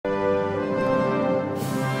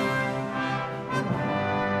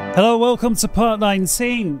Hello, welcome to part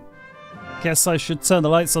 19. Guess I should turn the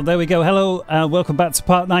lights on. There we go. Hello, welcome back to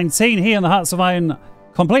part 19 here in the Hearts of Iron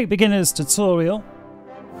Complete Beginners Tutorial.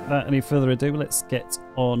 Without any further ado, let's get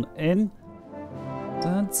on in.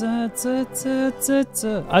 Da, da, da, da, da,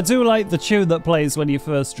 da. I do like the tune that plays when you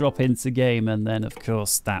first drop into game, and then of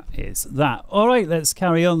course that is that. Alright, let's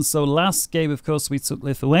carry on. So last game, of course, we took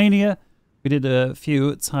Lithuania. We did a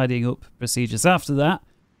few tidying up procedures after that.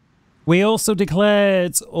 We also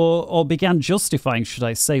declared, or began justifying, should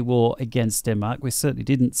I say, war against Denmark. We certainly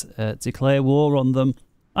didn't declare war on them.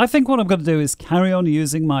 I think what I'm going to do is carry on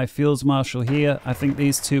using my Field Marshal here. I think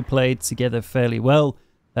these two played together fairly well.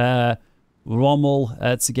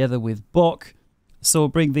 Rommel together with Bock. So we'll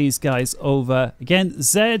bring these guys over. Again,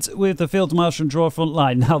 Z with the Field Marshal and draw front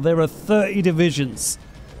line. Now, there are 30 divisions.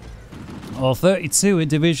 Or 32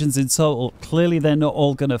 divisions in total. Clearly, they're not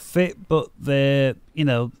all going to fit, but they're, you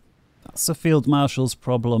know, that's the Field Marshal's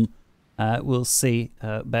problem. We'll see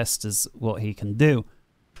best as what he can do.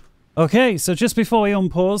 Okay, so just before we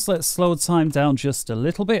unpause, let's slow time down just a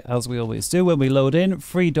little bit, as we always do when we load in.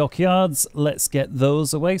 Free Dockyards, let's get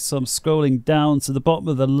those away. So I'm scrolling down to the bottom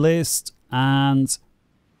of the list, and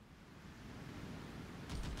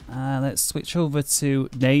let's switch over to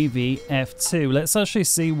Navy F2. Let's actually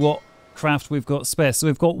see what craft we've got spare. So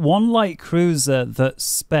we've got one light cruiser that's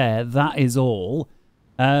spare, that is all.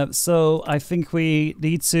 So I think we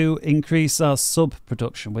need to increase our sub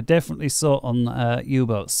production. We're definitely short on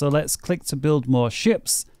U-boats. So let's click to build more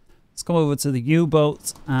ships. Let's come over to the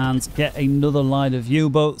U-boat and get another line of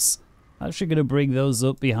U-boats. Actually going to bring those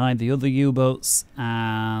up behind the other U-boats,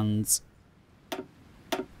 and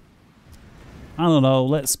I don't know,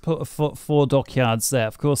 let's put 4 dockyards there.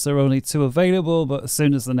 Of course, there are only 2 available, but as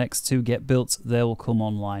soon as the next 2 get built, they'll come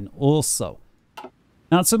online also.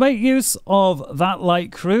 Now, to make use of that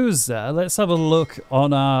light cruiser, let's have a look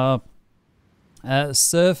on our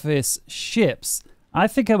surface ships. I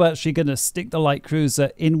think I'm actually going to stick the light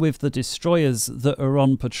cruiser in with the destroyers that are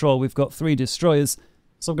on patrol. We've got 3 destroyers.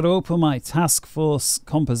 So I'm going to open my task force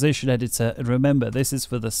composition editor. And remember, this is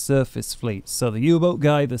for the surface fleet. So the U-boat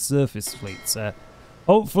guy, the surface fleet.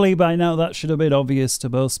 Hopefully by now that should have been obvious to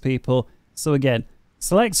most people. So again,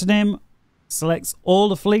 selecting him. Selects all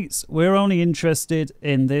the fleets. We're only interested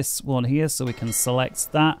in this one here, so we can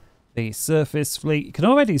select that, the surface fleet. You can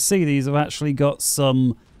already see these have actually got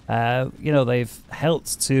some, you know, they've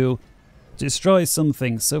helped to destroy some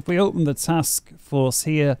things. So if we open the task force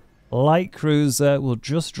here, light cruiser, we'll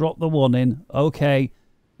just drop the 1 in. Okay,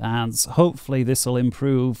 and hopefully this will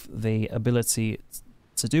improve the ability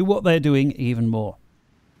to do what they're doing even more.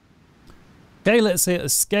 Okay, let's hit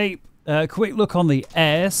escape. Quick look on the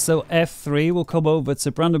air. So F3 will come over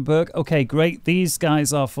to Brandenburg. Okay, great. These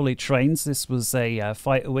guys are fully trained. This was a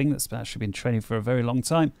fighter wing that's actually been training for a very long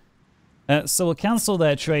time. So we'll cancel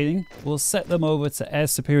their training. We'll set them over to air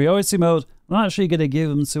superiority mode. I'm actually going to give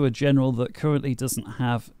them to a general that currently doesn't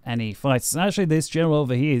have any fighters. Actually, this general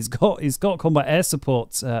over here, he's got combat air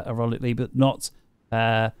support, ironically, but not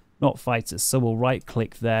fighters. So we'll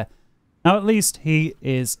right-click there. Now, at least he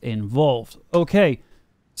is involved. Okay.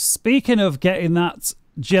 Speaking of getting that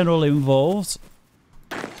general involved,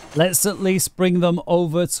 let's at least bring them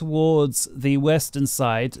over towards the western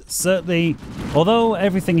side. Certainly, although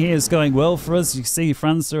everything here is going well for us, you see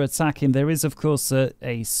France are attacking, there is of course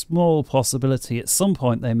a small possibility at some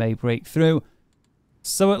point they may break through.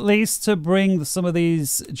 So at least to bring some of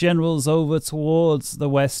these generals over towards the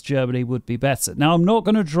West Germany would be better. Now, I'm not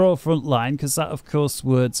going to draw a front line because that of course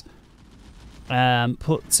would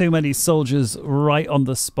put too many soldiers right on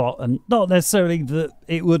the spot, and not necessarily that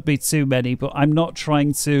it would be too many, but I'm not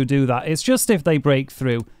trying to do that. It's just if they break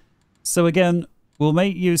through. So again, we'll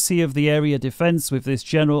make use here of the area defense with this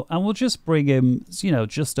general, and we'll just bring him, you know,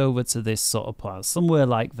 just over to this sort of part, somewhere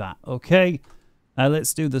like that. Okay,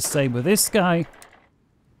 let's do the same with this guy.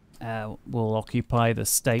 We'll occupy the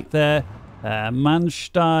state there.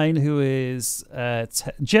 Manstein, who is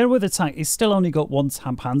general with attack, he's still only got 1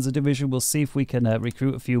 Panzer division. We'll see if we can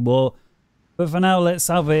recruit a few more. But for now, let's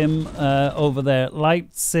have him over there at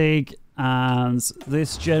Leipzig, and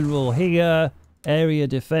this general here, area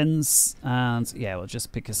defense, and yeah, we'll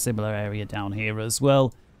just pick a similar area down here as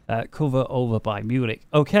well. Cover over by Munich.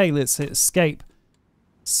 Okay, let's hit escape.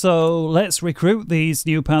 So let's recruit these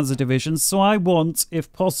new Panzer divisions. So I want,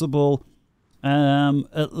 if possible,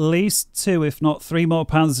 at least 2, if not 3 more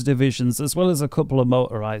Panzer divisions, as well as a couple of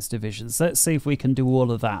motorized divisions. Let's see if we can do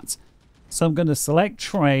all of that. So I'm going to select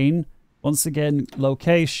train. Once again,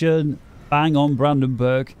 location, bang on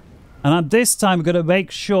Brandenburg. And at this time, I'm going to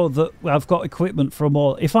make sure that I've got equipment from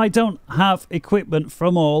all. If I don't have equipment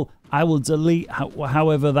from all, I will delete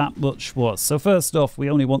however that much was. So first off, we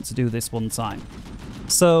only want to do this one time.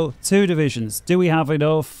 So 2 divisions. Do we have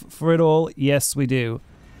enough for it all? Yes, we do.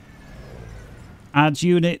 Add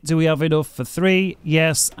unit. Do we have enough for 3?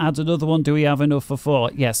 Yes. Add another one. Do we have enough for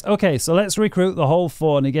 4? Yes. Okay, so let's recruit the whole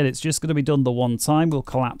 4. And again, it's just going to be done the one time. We'll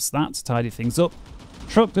collapse that to tidy things up.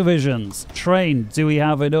 Truck divisions. Train. Do we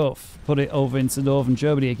have enough? Put it over into northern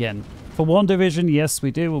Germany again. For 1 division, yes,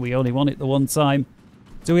 we do. We only want it the one time.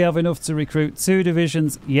 Do we have enough to recruit 2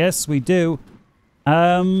 divisions? Yes, we do.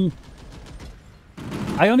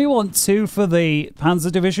 I only want 2 for the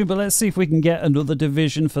Panzer division, but let's see if we can get another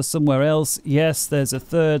division for somewhere else. Yes, there's a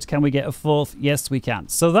 3rd. Can we get a 4th? Yes, we can.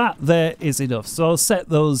 So that there is enough. So I'll set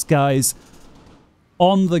those guys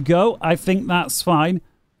on the go. I think that's fine.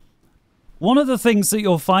 One of the things that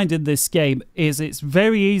you'll find in this game is it's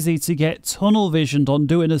very easy to get tunnel visioned on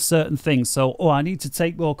doing a certain thing. So, oh, I need to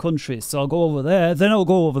take more countries. So I'll go over there, then I'll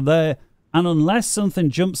go over there. And unless something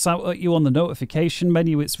jumps out at you on the notification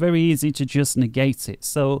menu, it's very easy to just negate it.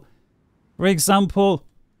 So, for example,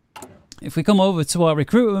 if we come over to our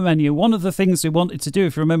recruitment menu, one of the things we wanted to do,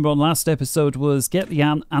 if you remember on last episode, was get the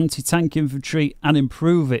anti-tank infantry and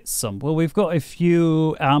improve it some. Well, we've got a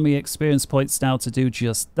few army experience points now to do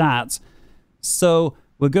just that. So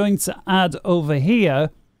we're going to add over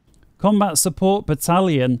here combat support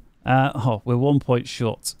battalion. We're 1 point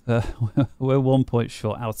short. We're 1 point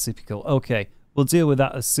short. How typical. Okay, we'll deal with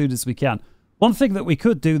that as soon as we can. One thing that we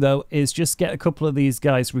could do, though, is just get a couple of these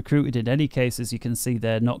guys recruited in any case. As you can see,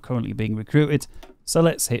 they're not currently being recruited. So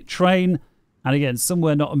let's hit train. And again,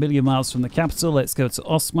 somewhere not a million miles from the capital. Let's go to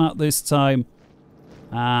Ostmark this time.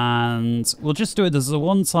 And we'll just do it as a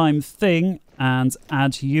one-time thing and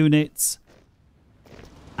add units.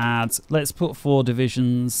 Let's put 4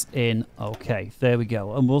 divisions in. Okay, there we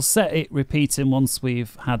go. And we'll set it repeating once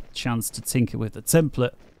we've had a chance to tinker with the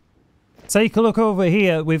template. Take a look over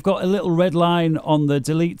here. We've got a little red line on the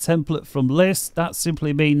delete template from list. That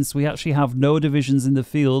simply means we actually have no divisions in the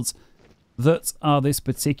fields that are this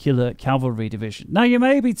particular cavalry division. Now, you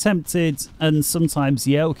may be tempted, and sometimes,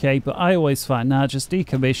 yeah, okay, but I always find, nah, just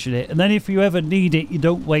decommission it. And then if you ever need it, you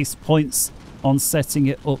don't waste points on setting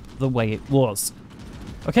it up the way it was.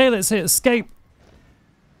 Okay, let's hit escape.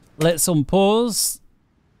 Let's unpause.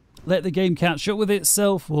 Let the game catch up with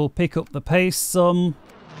itself. We'll pick up the pace some.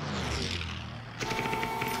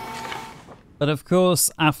 But of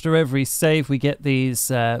course, after every save, we get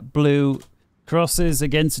these blue crosses,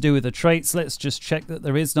 again to do with the traits. Let's just check that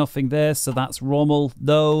there is nothing there. So that's Rommel,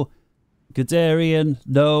 no. Guderian,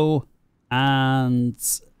 no. And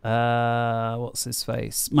what's his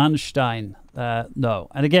face? Manstein, no.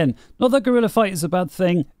 And again, not that guerrilla fight is a bad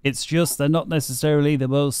thing. It's just they're not necessarily the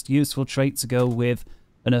most useful trait to go with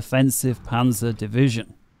an offensive panzer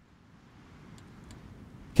division.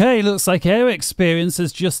 Okay, looks like air experience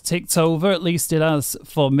has just ticked over, at least it has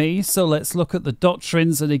for me. So let's look at the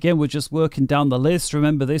doctrines, and again, we're just working down the list.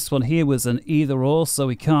 Remember, this one here was an either or, so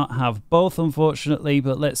we can't have both, unfortunately,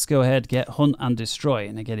 but let's go ahead, get hunt and destroy.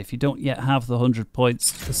 And again, if you don't yet have the 100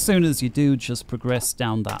 points, as soon as you do, just progress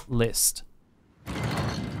down that list.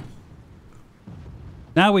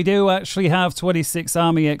 Now, we do actually have 26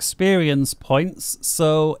 army experience points,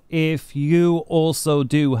 so if you also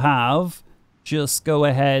do have, just go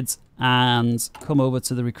ahead and come over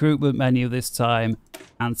to the recruitment menu this time,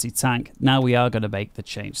 anti-tank. Now we are going to make the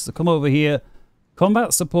change. So come over here,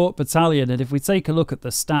 combat support battalion, and if we take a look at the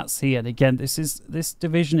stats here, and again, this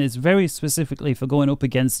division is very specifically for going up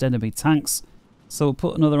against enemy tanks. So we'll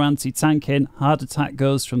put another anti-tank in. Hard attack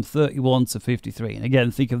goes from 31 to 53. And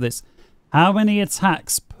again, think of this. How many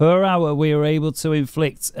attacks per hour we are able to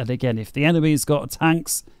inflict. And again, if the enemy's got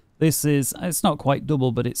tanks, it's not quite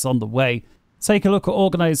double, but it's on the way. Take a look at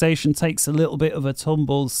organisation, takes a little bit of a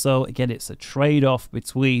tumble. So again, it's a trade-off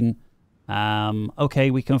between,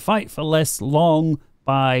 okay, we can fight for less long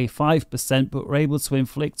by 5%, but we're able to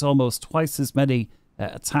inflict almost twice as many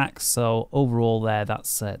attacks. So overall there,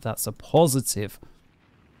 that's a positive.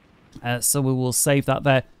 So we will save that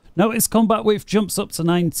there. Notice combat width jumps up to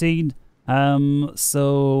 19.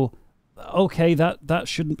 So, okay, that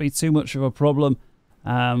shouldn't be too much of a problem.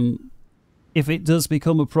 If it does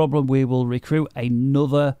become a problem, we will recruit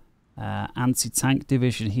another anti-tank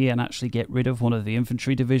division here and actually get rid of one of the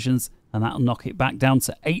infantry divisions, and that'll knock it back down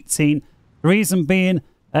to 18. The reason being,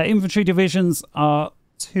 infantry divisions are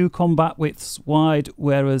 2 combat widths wide,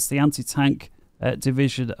 whereas the anti-tank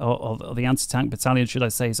division, or the anti-tank battalion, should I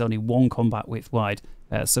say, is only 1 combat width wide.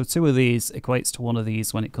 So 2 of these equates to 1 of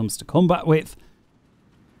these when it comes to combat width.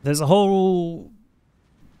 There's a whole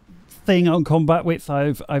thing on combat width.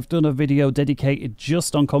 I've done a video dedicated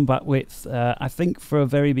just on combat width. I think for a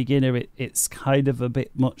very beginner it's kind of a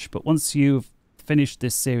bit much, but once you've finished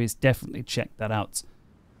this series, definitely check that out.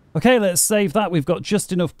 Okay, let's save that. We've got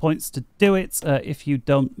just enough points to do it. If you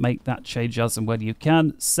don't make that change as and when you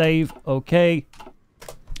can, save. Okay,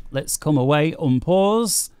 let's come away,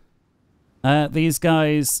 unpause. These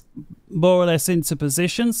guys more or less into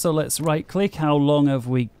position, so let's right click. How long have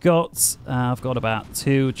we got? I've got about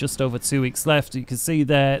just over 2 weeks left. You can see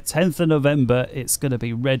there, 10th of November, it's going to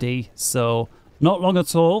be ready, so not long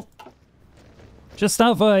at all. Just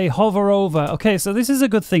have a hover over. Okay, so this is a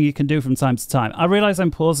good thing you can do from time to time. I realize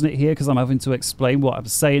I'm pausing it here because I'm having to explain what I'm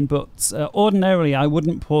saying, but ordinarily I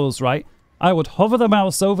wouldn't pause, right? I would hover the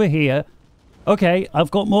mouse over here. Okay,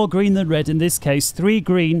 I've got more green than red in this case. 3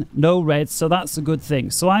 green, no red, so that's a good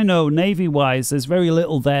thing. So I know Navy-wise, there's very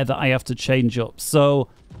little there that I have to change up. So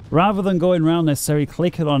rather than going around necessarily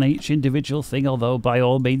clicking on each individual thing, although by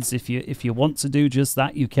all means, if you want to do just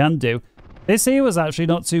that, you can do. This here was actually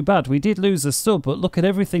not too bad. We did lose a sub, but look at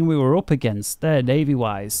everything we were up against there,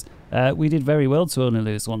 Navy-wise. We did very well to only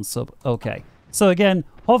lose 1 sub. Okay. So again,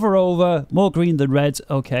 hover over, more green than red.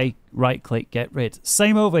 Okay, right-click, get rid.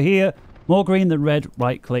 Same over here. More green than red,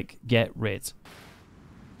 right-click, get rid.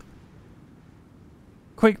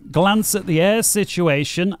 Quick glance at the air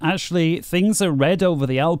situation. Actually, things are red over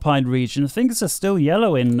the Alpine region. Things are still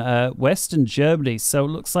yellow in Western Germany. So it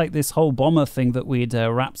looks like this whole bomber thing that we'd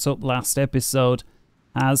wrapped up last episode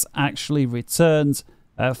has actually returned.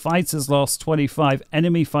 Fighters lost 25.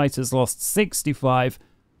 Enemy fighters lost 65.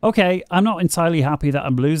 Okay, I'm not entirely happy that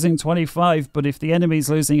I'm losing 25, but if the enemy's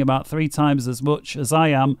losing about 3 times as much as I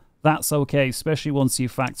am, that's okay, especially once you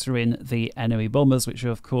factor in the enemy bombers, which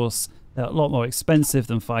are, of course, a lot more expensive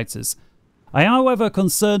than fighters. I am, however,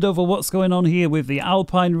 concerned over what's going on here with the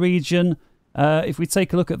Alpine region. If we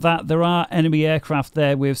take a look at that, there are enemy aircraft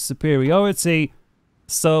there with superiority,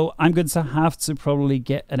 so I'm going to have to probably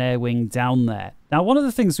get an air wing down there. Now, one of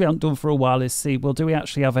the things we haven't done for a while is see, well, do we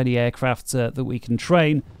actually have any aircraft that we can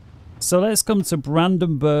train? So let's come to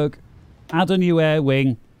Brandenburg, add a new air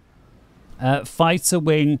wing, fighter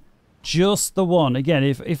wing, just the one. Again,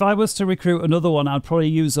 if I was to recruit another one, I'd probably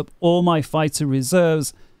use up all my fighter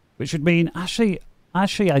reserves, which would mean actually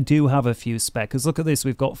I do have a few spare, because look at this,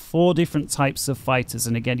 we've got 4 different types of fighters,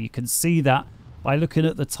 and again you can see that by looking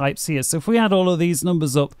at the types here. So if we add all of these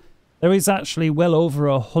numbers up, there is actually well over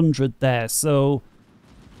 100 there. So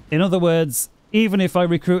in other words, even if I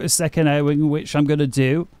recruit a second air wing, which I'm going to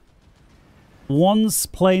do, once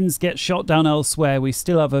planes get shot down elsewhere, we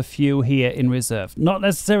still have a few here in reserve. Not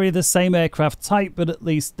necessarily the same aircraft type, but at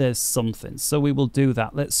least there's something. So we will do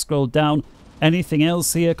that. Let's scroll down. Anything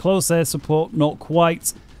else here? Close air support, not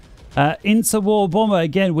quite. Interwar bomber,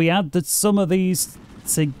 again, we added some of these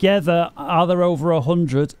together. Are there over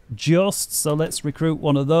 100? Just, so let's recruit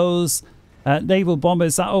one of those. Naval bomber,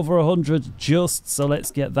 is that over 100? Just, so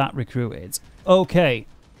let's get that recruited. Okay.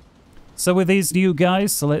 So with these new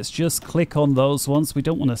guys, so let's just click on those ones. We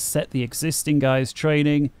don't want to set the existing guys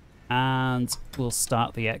training, and we'll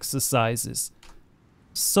start the exercises.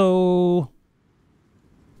 So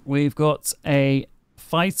we've got a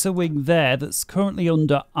fighter wing there that's currently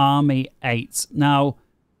under Army 8. Now,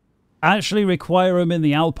 I actually require them in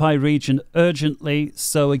the Alpine region urgently.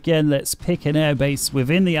 So again, let's pick an airbase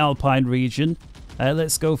within the Alpine region.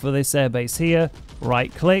 Let's go for this airbase here.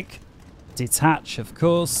 Right click. Detach, of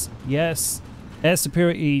course. Yes. Air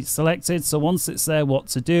superiority selected. So once it's there, what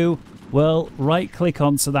to do? Well, right click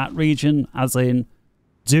onto that region, as in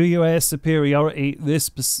do your air superiority, this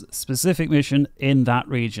specific mission in that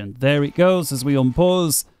region. There it goes as we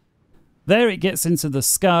unpause. There it gets into the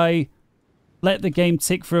sky. Let the game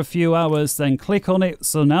tick for a few hours, then click on it.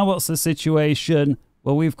 So now what's the situation?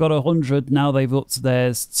 Well, we've got 100. Now they've upped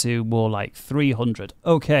theirs to more like 300.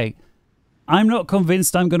 Okay. I'm not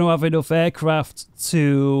convinced I'm going to have enough aircraft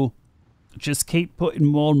to just keep putting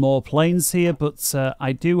more and more planes here, but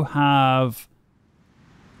I do have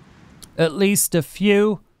at least a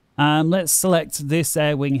few. Let's select this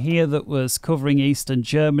air wing here that was covering Eastern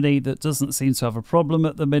Germany that doesn't seem to have a problem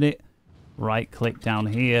at the minute. Right click down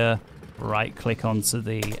here, right click onto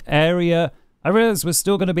the area. I realize we're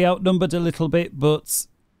still going to be outnumbered a little bit, but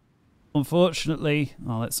unfortunately,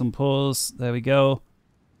 let's unpause. There we go.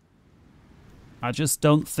 I just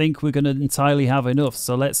don't think we're going to entirely have enough.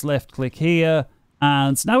 So let's left click here.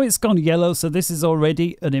 And now it's gone yellow. So this is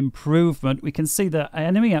already an improvement. We can see that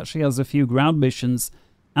enemy actually has a few ground missions.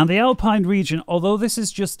 And the Alpine region, although this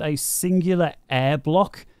is just a singular air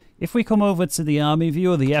block, if we come over to the army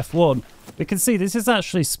view of the F1, we can see this is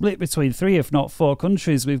actually split between 3, if not 4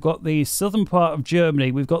 countries. We've got the southern part of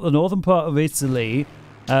Germany. We've got the northern part of Italy.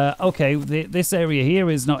 Okay, this area here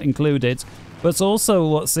is not included. But also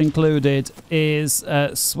what's included is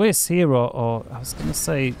Swiss here, or I was going to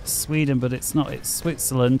say Sweden, but it's not. It's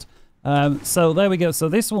Switzerland. So there we go. So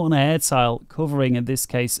this one air tile covering, in this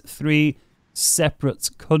case, 3 separate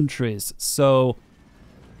countries. So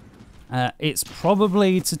it's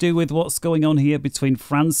probably to do with what's going on here between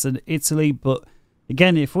France and Italy. But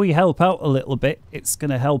again, if we help out a little bit, it's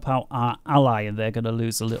going to help out our ally, and they're going to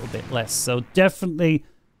lose a little bit less. So definitely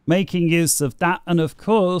making use of that. And of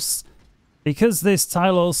course, because this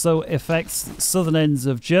tile also affects the southern ends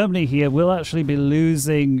of Germany here, we'll actually be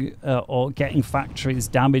losing or getting factories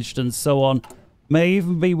damaged and so on. May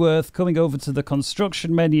even be worth coming over to the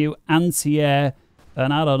construction menu, anti-air,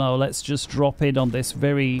 and I don't know, let's just drop in on this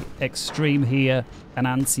very extreme here, an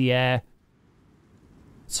anti-air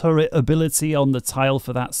turret ability on the tile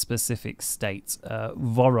for that specific state.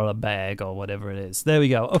 Vorarlberg or whatever it is. There we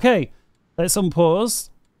go. Okay, let's unpause.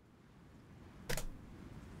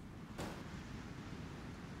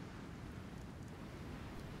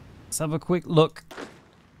 Let's have a quick look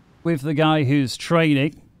with the guy who's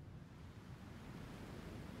training.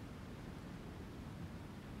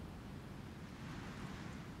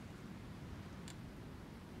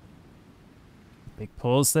 Big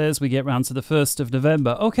pause there as we get round to the 1st of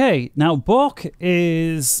November. Okay, now Bock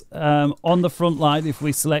is on the front line if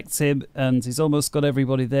we select him, and he's almost got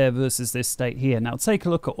everybody there versus this state here. Now take a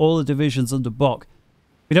look at all the divisions under Bock.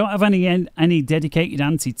 We don't have any dedicated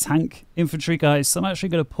anti-tank infantry guys, so I'm actually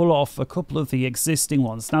going to pull off a couple of the existing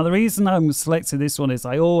ones. Now, the reason I'm selecting this one is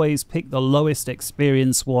I always pick the lowest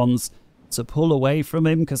experience ones to pull away from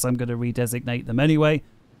him, because I'm going to redesignate them anyway.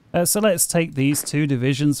 So let's take these 2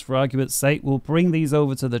 divisions for argument's sake. We'll bring these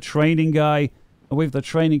over to the training guy. And with the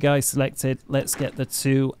training guy selected, let's get the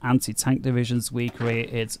 2 anti-tank divisions we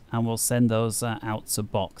created, and we'll send those out to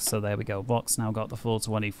Box. So there we go. Box now got the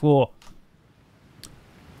 424.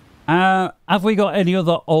 Have we got any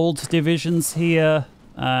other old divisions here?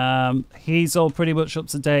 He's all pretty much up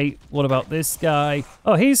to date. What about this guy?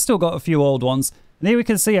 Oh, he's still got a few old ones. And here we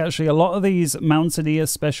can see actually a lot of these Mountaineer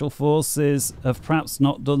Special Forces have perhaps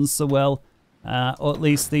not done so well. Or at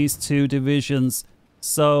least these 2 divisions.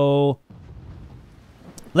 So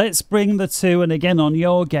let's bring the 2, and again on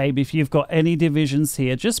your game, if you've got any divisions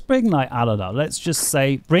here, just bring, like, I don't know, let's just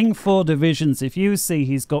say bring 4 divisions. If you see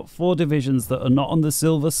he's got 4 divisions that are not on the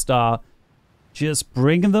Silver Star, just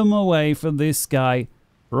bring them away from this guy,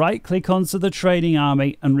 right click onto the training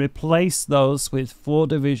army and replace those with 4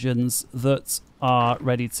 divisions that are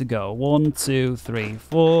ready to go. 1, 2, 3,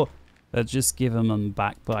 4. Just give them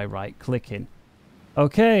back by right clicking.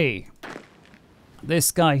 Okay.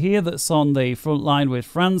 This guy here that's on the front line with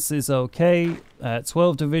France is okay.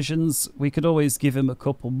 12 divisions. We could always give him a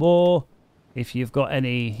couple more. If you've got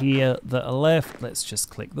any here that are left, let's just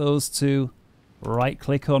click those 2. Right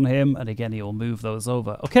click on him, and again, he'll move those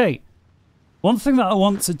over. Okay. One thing that I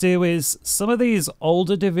want to do is some of these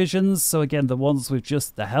older divisions, so again, the ones with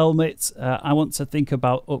just the helmet, I want to think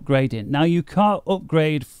about upgrading. Now, you can't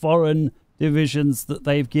upgrade foreign divisions that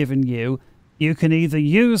they've given you. You can either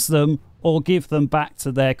use them or give them back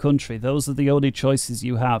to their country. Those are the only choices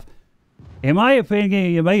you have. In my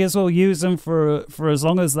opinion, you may as well use them for as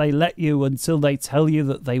long as they let you, until they tell you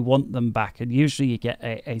that they want them back. And usually you get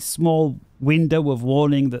a small window of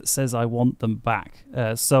warning that says, I want them back.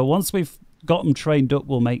 So once we've got them trained up,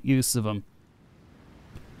 we'll make use of them.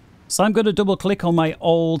 So I'm going to double click on my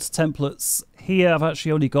old templates here. I've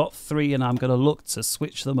actually only got 3, and I'm going to look to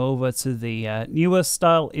switch them over to the newer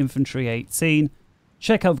style, Infantry 18.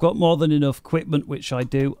 Check I've got more than enough equipment, which I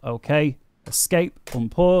do. Okay. Escape,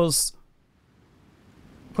 unpause.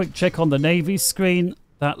 Quick check on the Navy screen.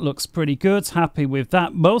 That looks pretty good. Happy with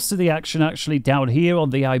that. Most of the action actually down here on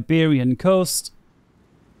the Iberian coast.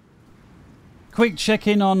 Quick check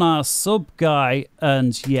in on our sub guy.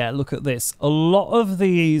 And yeah, look at this. A lot of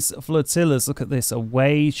these flotillas, look at this, are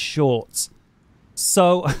way short.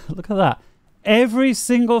 So look at that. Every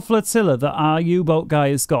single flotilla that our U-boat guy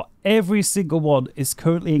has got, every single one is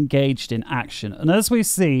currently engaged in action. And as we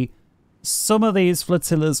see, some of these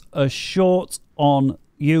flotillas are short on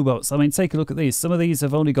U-boats. I mean, take a look at these. Some of these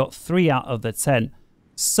have only got 3 out of the 10.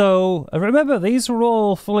 So remember, these were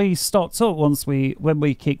all fully stocked up when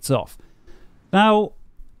we kicked off. Now,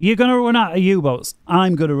 you're going to run out of U-boats.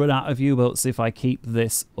 I'm going to run out of U-boats if I keep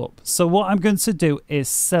this up. So what I'm going to do is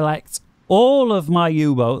select all of my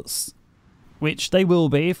U-boats, which they will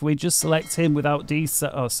be if we just select him without this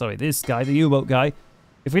guy, the U-boat guy.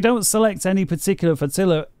 If we don't select any particular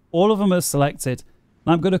flotilla, all of them are selected.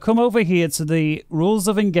 I'm going to come over here to the rules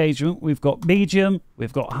of engagement. We've got medium,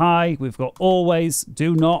 we've got high, we've got always,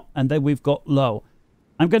 do not, and then we've got low.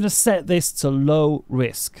 I'm going to set this to low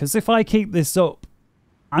risk, because if I keep this up,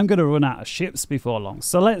 I'm going to run out of ships before long.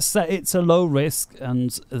 So let's set it to low risk, and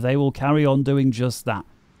they will carry on doing just that.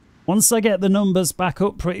 Once I get the numbers back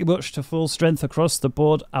up pretty much to full strength across the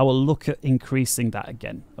board, I will look at increasing that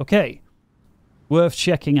again. Okay, worth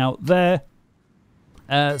checking out there.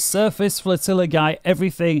 Surface flotilla guy,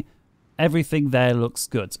 everything there looks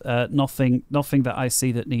good. Nothing that I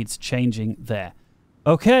see that needs changing there.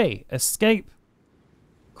 Okay, escape.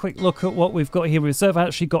 Quick look at what we've got here. Reserve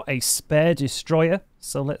actually got a spare destroyer.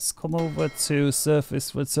 So let's come over to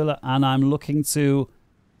surface flotilla, and I'm looking to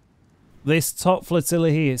this top flotilla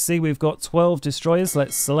here. See, we've got 12 destroyers.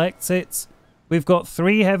 Let's select it. We've got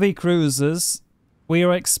 3 heavy cruisers. We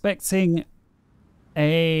are expecting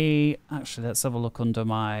actually, let's have a look under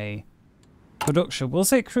my production.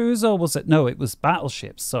 Was it cruiser or was it? No, it was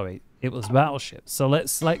battleships. Sorry, it was battleships. So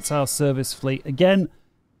let's select our service fleet again.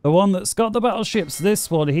 The one that's got the battleships, this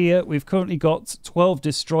one here. We've currently got 12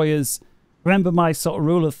 destroyers. Remember, my sort of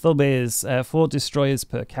rule of thumb is 4 destroyers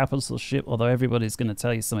per capital ship, although everybody's going to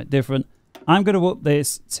tell you something different. I'm going to up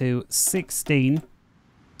this to 16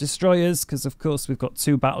 destroyers, because of course we've got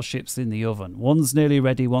 2 battleships in the oven. One's nearly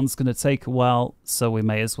ready, one's going to take a while, so we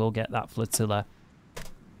may as well get that flotilla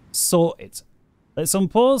sorted. Let's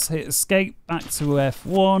unpause, hit escape, back to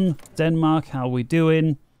F1. Denmark, how are we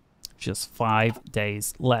doing? Just 5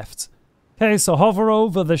 days left. Okay, so hover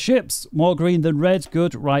over the ships. More green than red,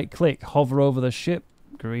 good. Right click, hover over the ship.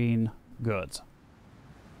 Green, good.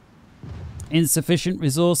 Insufficient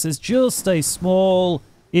resources, just a small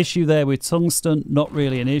issue there with tungsten, not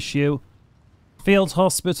really an issue. Field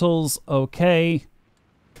hospitals, okay.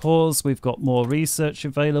 Pause, we've got more research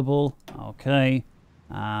available. Okay,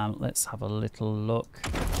 let's have a little look.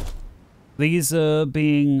 These are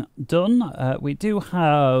being done. We do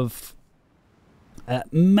have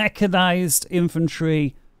mechanized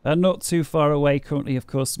infantry, not too far away, currently, of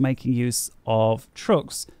course, making use of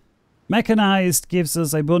trucks. Mechanized gives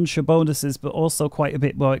us a bunch of bonuses, but also quite a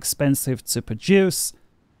bit more expensive to produce.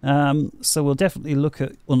 So we'll definitely look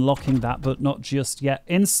at unlocking that, but not just yet.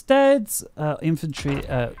 Instead,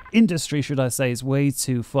 industry, should I say, is way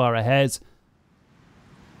too far ahead.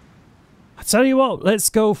 I tell you what, let's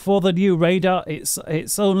go for the new radar.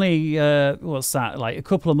 It's only, what's that, like a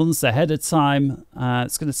couple of months ahead of time.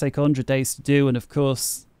 It's going to take 100 days to do, and of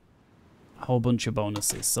course, a whole bunch of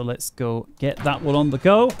bonuses. So let's go get that one on the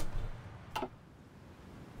go.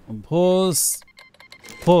 And pause.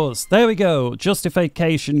 Pause. There we go.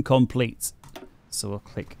 Justification complete. So we'll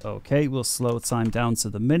click OK. We'll slow time down to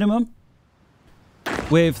the minimum.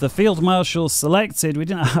 With the Field Marshal selected, we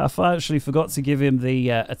didn't. I actually forgot to give him the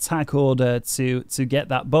attack order to get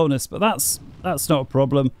that bonus, but that's not a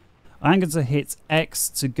problem. I'm going to hit X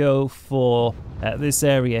to go for this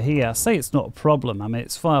area here. I say it's not a problem. I mean,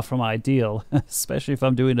 it's far from ideal, especially if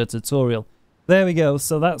I'm doing a tutorial. There we go.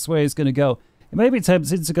 So that's where he's going to go. It may be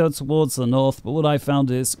tempting to go towards the north, but what I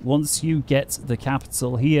found is once you get the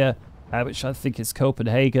capital here, which I think is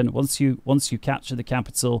Copenhagen, once you capture the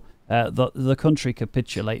capital, the country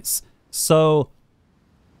capitulates. So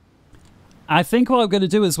I think what I'm going to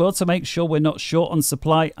do as well, to make sure we're not short on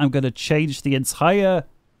supply, I'm going to change the entire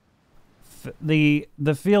the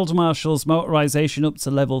Field Marshal's motorization up to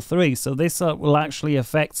level 3. So this will actually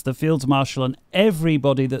affect the Field Marshal and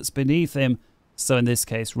everybody that's beneath him. So in this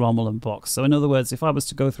case, Rommel and Bock. So in other words, if I was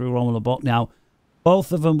to go through Rommel and Bock now,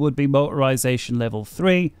 both of them would be motorization level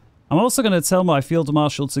 3. I'm also going to tell my Field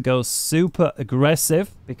Marshal to go super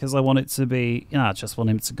aggressive, because I want it to be, I just want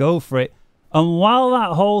him to go for it. And while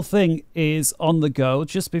that whole thing is on the go,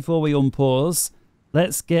 just before we unpause,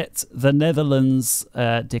 let's get the Netherlands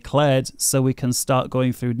declared so we can start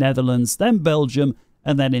going through Netherlands, then Belgium,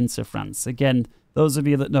 and then into France. Again, those of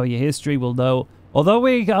you that know your history will know, although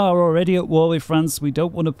we are already at war with France, we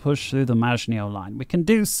don't want to push through the Maginot Line. We can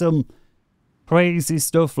do some crazy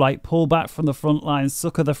stuff like pull back from the front line,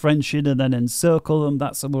 sucker the French in, and then encircle them.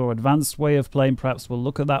 That's a more advanced way of playing. Perhaps we'll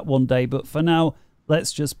look at that one day. But for now,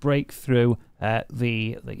 let's just break through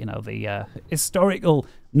the historical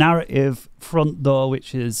narrative front door,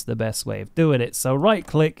 which is the best way of doing it. So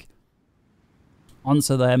right-click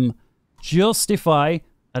onto them, justify.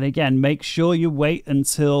 And again, make sure you wait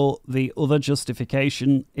until the other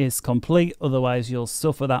justification is complete. Otherwise, you'll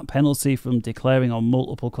suffer that penalty from declaring on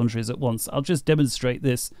multiple countries at once. I'll just demonstrate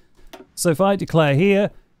this. So if I declare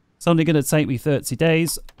here, it's only going to take me 30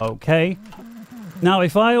 days. Okay. Now,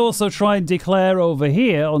 if I also try and declare over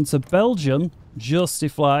here onto Belgium,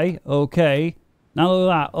 justify, okay, Now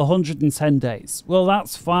look at that, 110 days. Well,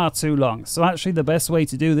 that's far too long. So actually the best way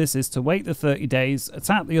to do this is to wait the 30 days,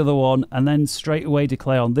 attack the other one, and then straight away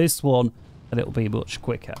declare on this one, and it'll be much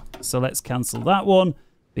quicker. So let's cancel that one,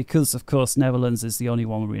 because of course Netherlands is the only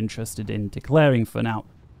one we're interested in declaring for now.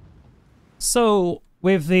 So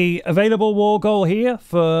with the available war goal here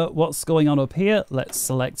for what's going on up here, let's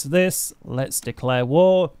select this. Let's declare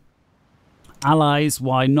war. Allies,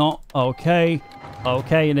 why not? Okay.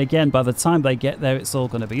 Okay, and again, by the time they get there, it's all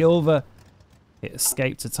going to be over. Hit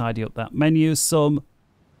escape to tidy up that menu some.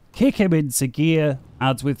 Kick him into gear.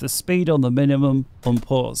 Add with the speed on the minimum.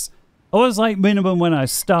 Unpause. I always like minimum when I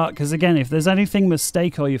start, because again, if there's anything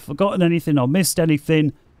mistake or you've forgotten anything or missed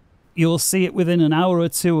anything, you'll see it within an hour or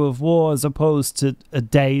two of war as opposed to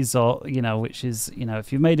days, or, you know, which is, you know,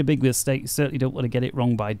 if you've made a big mistake, you certainly don't want to get it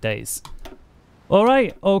wrong by days. All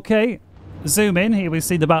right, okay. Zoom in. Here we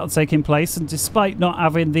see the battle taking place, and despite not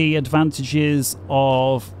having the advantages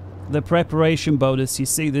of the preparation bonus, you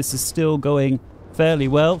see this is still going fairly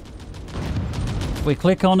well. If we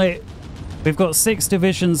click on it, we've got 6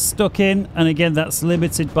 divisions stuck in, and again that's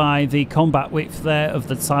limited by the combat width there of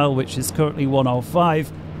the tile, which is currently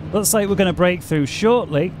 105. Looks like we're going to break through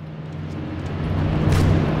shortly.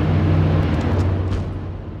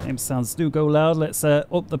 Game sounds do go loud. Let's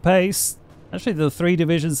up the pace. Actually, the 3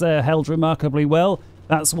 divisions there held remarkably well.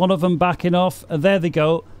 That's one of them backing off. And there they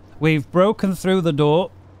go. We've broken through the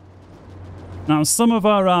door. Now, some of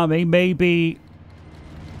our army may be...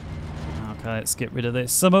 Okay, let's get rid of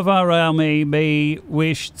this. Some of our army may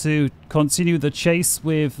wish to continue the chase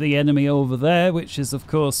with the enemy over there, which is, of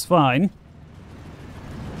course, fine.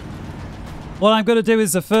 What I'm going to do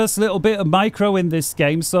is the first little bit of micro in this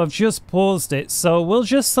game, so I've just paused it. So we'll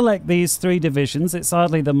just select these 3 divisions. It's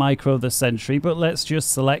hardly the micro of the century, but let's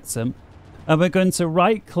just select them. And we're going to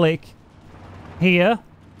right-click here,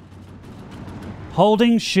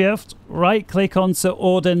 holding Shift, right-click onto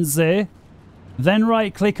Odense, then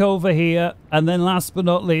right-click over here, and then last but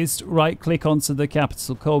not least, right-click onto the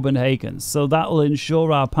capital, Copenhagen. So that will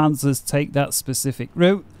ensure our panzers take that specific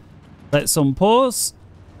route. Let's unpause.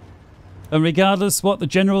 And regardless what the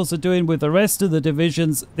generals are doing with the rest of the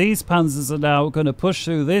divisions, these panzers are now going to push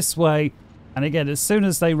through this way. And again, as soon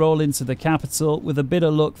as they roll into the capital, with a bit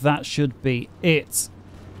of luck, that should be it.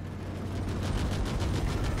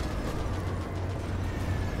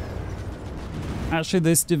 Actually,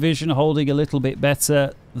 this division holding a little bit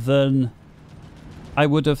better than I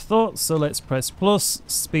would have thought. So let's press plus,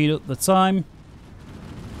 speed up the time.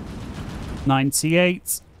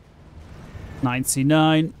 98,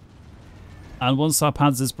 99. And once our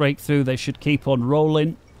panzers break through, they should keep on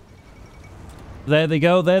rolling. There they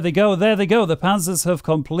go, there they go, there they go. The panzers have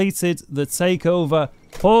completed the takeover.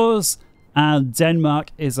 Pause. And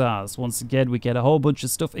Denmark is ours. Once again, we get a whole bunch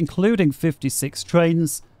of stuff, including 56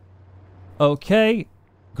 trains. Okay,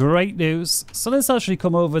 great news. So let's actually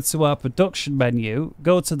come over to our production menu.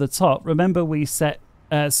 Go to the top. Remember, we set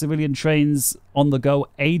civilian trains on the go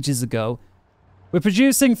ages ago. We're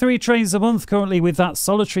producing 3 trains a month currently with that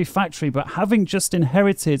solitary factory, but having just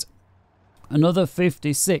inherited another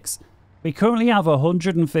 56, we currently have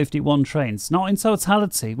 151 trains. Not in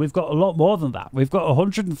totality, we've got a lot more than that. We've got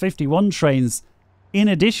 151 trains in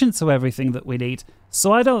addition to everything that we need.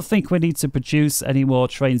 So I don't think we need to produce any more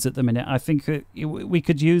trains at the minute. I think we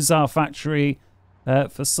could use our factory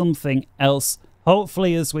for something else.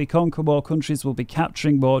 Hopefully, as we conquer more countries, we'll be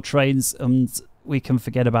capturing more trains, and we can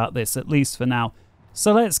forget about this, at least for now.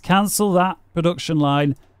 So let's cancel that production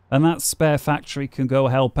line, and that spare factory can go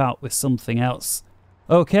help out with something else.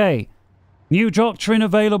 Okay, new Doctrine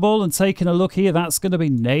available, and taking a look here, that's going to be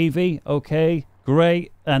Navy. Okay,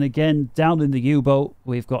 great. And again, down in the U-boat,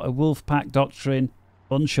 we've got a Wolfpack Doctrine,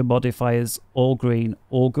 bunch of modifiers, all green,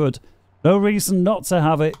 all good. No reason not to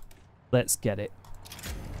have it. Let's get it.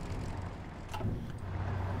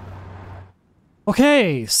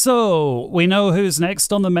 Okay, so we know who's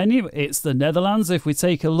next on the menu. It's the Netherlands. If we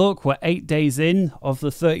take a look, we're 8 days in of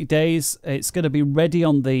the 30 days. It's going to be ready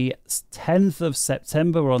on the 10th of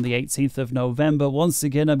September or on the 18th of November. Once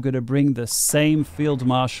again, I'm going to bring the same Field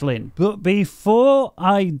Marshal in. But before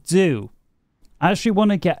I do, I actually want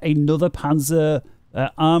to get another Panzer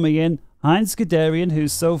army in. Heinz Guderian,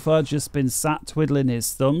 who's so far just been sat twiddling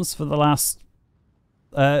his thumbs for the last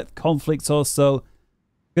conflict or so.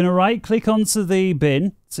 Going to right click onto the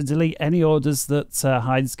bin to delete any orders that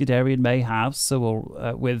Heinz Guderian may have. So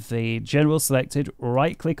we'll, with the general selected,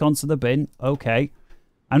 right click onto the bin. Okay.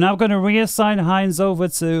 I'm now going to reassign Heinz over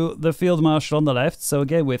to the Field Marshal on the left. So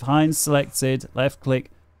again, with Heinz selected, left click,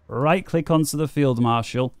 right click onto the Field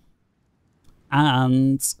Marshal.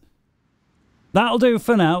 And That'll do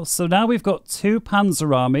for now. So now we've got 2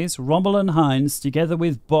 Panzer armies, Rommel and Heinz, together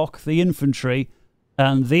with Bock, the infantry.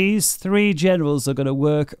 And these 3 generals are going to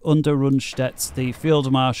work under Rundstedt, the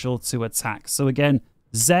field marshal, to attack. So again,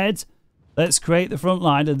 Z, let's create the front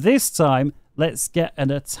line. And this time, let's get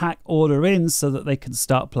an attack order in so that they can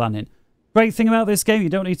start planning. Great thing about this game, you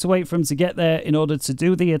don't need to wait for them to get there in order to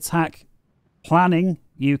do the attack planning.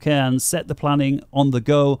 You can set the planning on the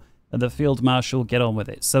go and the field marshal get on with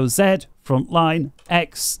it. So Z, front line,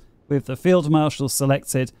 X with the field marshal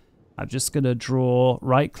selected. I'm just going to draw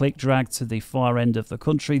right-click drag to the far end of the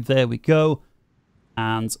country. There we go.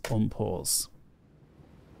 And unpause.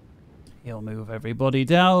 He'll move everybody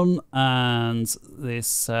down and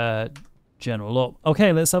this general up.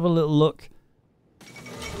 Okay, let's have a little look.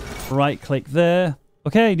 Right-click there.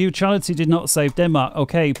 Okay, neutrality did not save Denmark.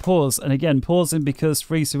 Okay, pause. And again, pausing because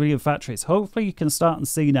free civilian factories. Hopefully you can start and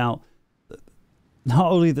see now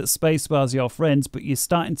not only that spacebar's your friend, but you're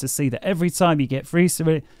starting to see that every time you get free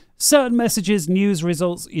civilian... Certain messages, news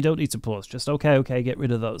results, you don't need to pause. Just okay, get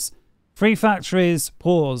rid of those. Free factories,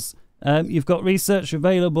 pause. You've got research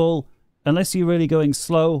available. Unless you're really going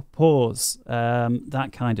slow, pause. That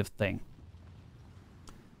kind of thing.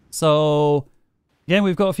 So... Again,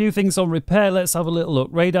 we've got a few things on repair. Let's have a little look.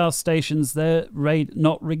 Radar stations there,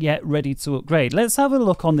 not yet ready to upgrade. Let's have a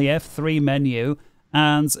look on the F3 menu.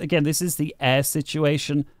 And again, this is the air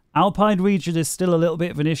situation. Alpine region is still a little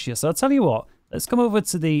bit of an issue. So I'll tell you what, let's come over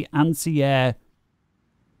to the anti-air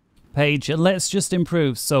page and let's just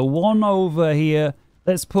improve. So 1 over here.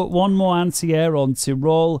 Let's put 1 more anti-air on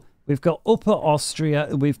Tyrol. We've got Upper Austria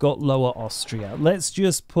and we've got Lower Austria. Let's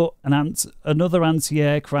just put another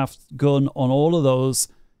anti-aircraft gun on all of those.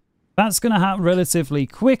 That's going to happen relatively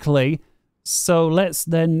quickly. So let's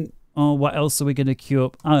then... Oh, what else are we going to queue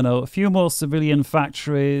up? I don't know. A few more civilian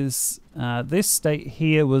factories. This state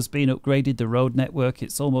here was being upgraded, the road network.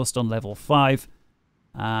 It's almost on level 5.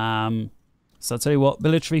 So I'll tell you what.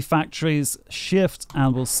 Military factories, shift,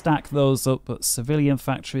 and we'll stack those up. But civilian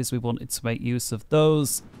factories, we wanted to make use of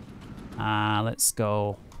those. Let's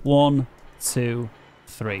go 1, 2,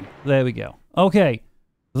 3. There we go. Okay,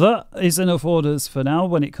 that is enough orders for now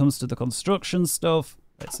when it comes to the construction stuff.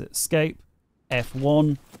 Let's escape.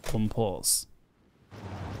 F1, unpause.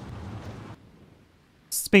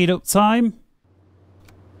 Speed up time.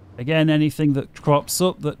 Again, anything that crops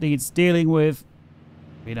up that needs dealing with,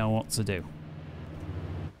 we know what to do.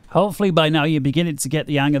 Hopefully by now you're beginning to get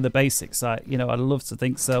the hang of the basics. I'd love to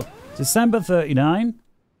think so. December 39.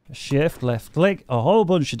 Shift, left click. A whole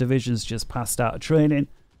bunch of divisions just passed out of training.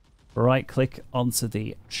 Right click onto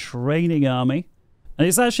the training army. And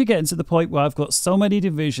it's actually getting to the point where I've got so many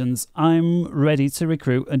divisions, I'm ready to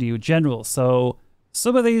recruit a new general. So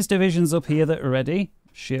some of these divisions up here that are ready.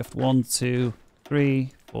 Shift 1, 2,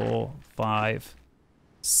 3, 4, 5,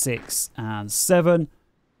 6, and 7.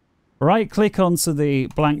 Right click onto the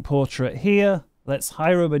blank portrait here. Let's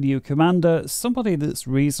hire a new commander, somebody that's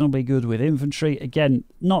reasonably good with infantry. Again,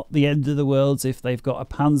 not the end of the world if they've got a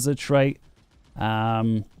Panzer trait.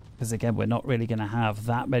 Because again, we're not really going to have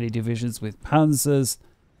that many divisions with Panzers.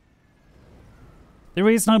 The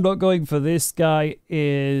reason I'm not going for this guy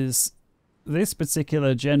is this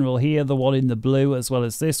particular general here, the one in the blue, as well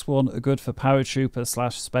as this one, are good for paratrooper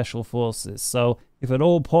 / special forces. So if at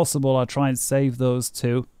all possible, I'll try and save those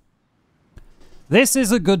 2. This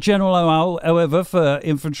is a good general, however, for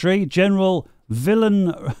infantry. General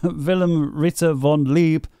Willem Ritter von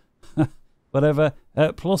Lieb, whatever,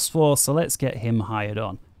 +4. So let's get him hired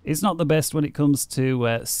on. It's not the best when it comes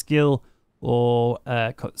to skill or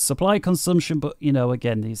supply consumption, but,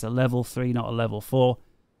 again, these are level 3, not a level 4.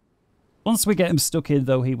 Once we get him stuck in,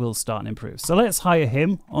 though, he will start and improve. So let's hire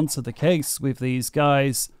him onto the case with these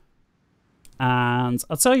guys. And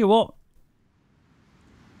I'll tell you what.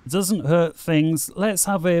 Doesn't hurt things. Let's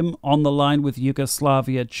have him on the line with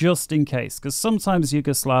Yugoslavia just in case, because sometimes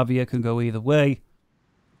Yugoslavia can go either way.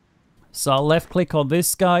 So I'll left click on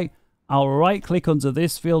this guy. I'll right click under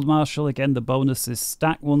this field marshal. Again, the bonus is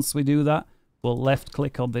stacked once we do that. We'll left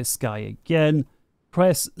click on this guy again.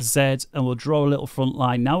 Press Z and we'll draw a little front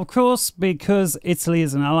line. Now, of course, because Italy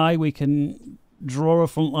is an ally, we can draw a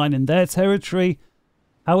front line in their territory.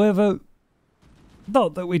 However,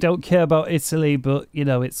 not that we don't care about Italy, but,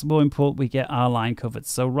 it's more important we get our line covered.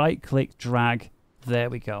 So right-click, drag. There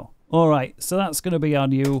we go. All right, so that's going to be our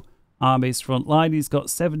new Army's front line. He's got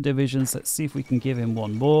 7 divisions. Let's see if we can give him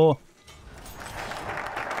 1 more.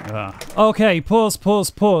 Okay,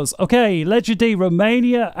 pause. Okay, Ledger D,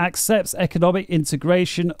 Romania accepts economic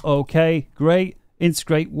integration. Okay, great.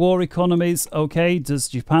 Integrate war economies. Okay, does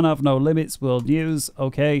Japan have no limits? World news.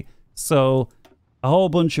 Okay, so... A whole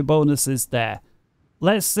bunch of bonuses there.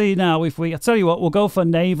 Let's see now if we... I'll tell you what, we'll go for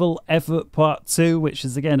Naval Effort Part 2, which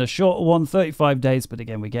is, again, a shorter one, 35 days. But,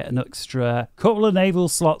 again, we get an extra couple of naval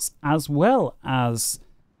slots as well as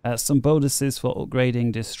some bonuses for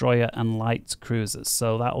upgrading destroyer and light cruisers.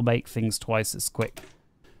 So that'll make things twice as quick.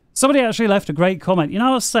 Somebody actually left a great comment. You know,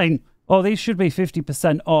 I was saying, oh, these should be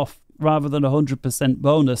 50% off rather than 100%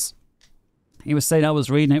 bonus. He was saying I was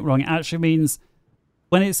reading it wrong. It actually means...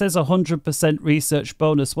 when it says 100% research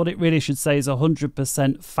bonus, what it really should say is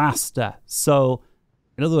 100% faster. So,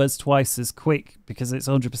 in other words, twice as quick because it's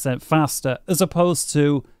 100% faster, as opposed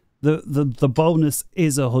to the bonus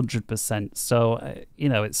is 100%. So, you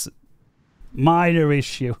know, it's minor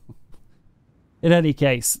issue. In any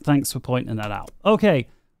case, thanks for pointing that out. Okay,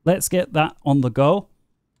 let's get that on the go.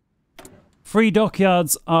 Free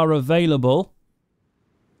dockyards are available.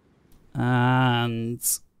 And...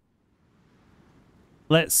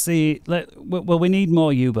 let's see. Well, we need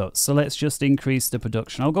more U-boats, so let's just increase the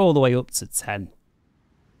production. I'll go all the way up to 10.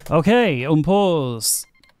 Okay, unpause.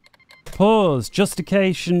 Pause.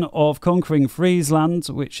 Justification of conquering Friesland,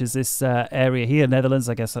 which is this area here, Netherlands.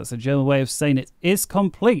 I guess that's a German way of saying it, is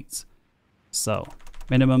complete. So,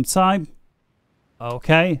 minimum time.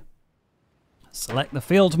 Okay. Select the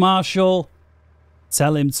Field Marshal.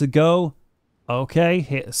 Tell him to go. Okay,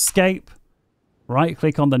 hit escape.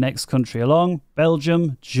 Right-click on the next country along.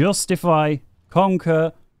 Belgium. Justify.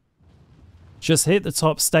 Conquer. Just hit the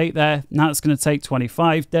top state there. Now it's going to take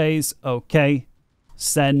 25 days. Okay.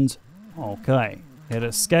 Send. Okay. Hit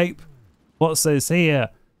escape. What says here?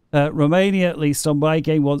 Romania, at least on my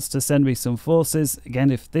game, wants to send me some forces.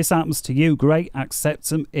 Again, if this happens to you, great. Accept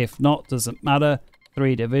them. If not, doesn't matter.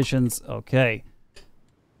 3 divisions. Okay.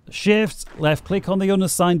 Shift, left click on the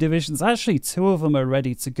unassigned divisions. Actually, 2 of them are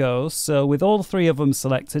ready to go. So with all 3 of them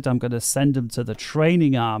selected, I'm going to send them to the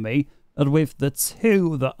training army. And with the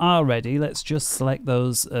 2 that are ready, let's just select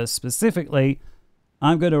those specifically.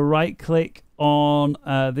 I'm going to right click on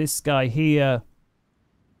this guy here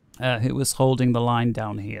who was holding the line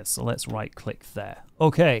down here. So let's right click there.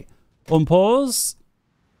 Okay, unpause.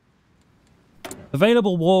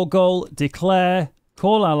 Available war goal, declare,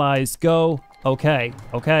 call allies, go. Okay,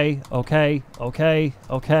 okay, okay, okay,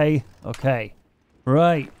 okay, okay.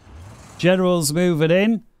 Right. Generals moving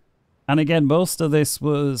in. And again, most of this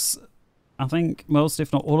was, I think most,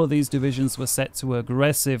 if not all of these divisions were set to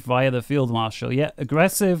aggressive via the Field Marshal. Yeah,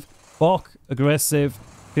 aggressive, Bock, aggressive,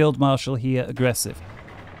 Field Marshal here, aggressive.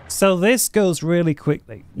 So this goes really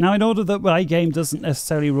quickly. Now, in order that my game doesn't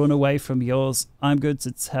necessarily run away from yours, I'm going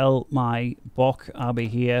to tell my Bock army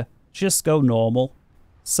here, just go normal.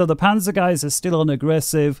 So the Panzer guys are still on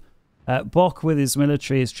aggressive. Bock with his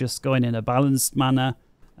military is just going in a balanced manner.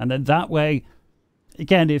 And then that way,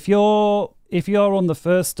 again, if you're on the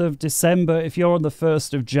 1st of December, if you're on the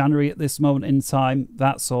 1st of January at this moment in time,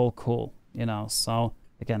 that's all cool, you know. So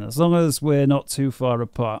again, as long as we're not too far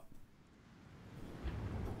apart.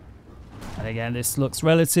 And again, this looks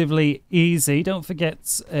relatively easy. Don't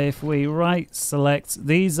forget, if we right select,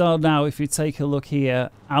 these are now, if you take a look here,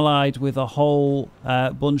 allied with a whole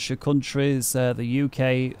bunch of countries, the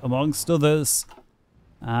UK amongst others.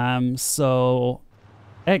 So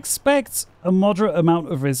expect a moderate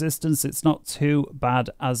amount of resistance. It's not too bad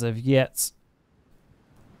as of yet.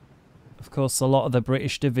 Of course, a lot of the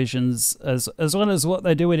British divisions, as well as what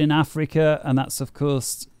they're doing in Africa, and that's, of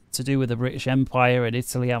course, to do with the British Empire and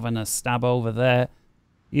Italy having a stab over there.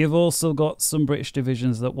 You've also got some British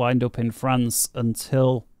divisions that wind up in France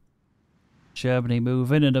until Germany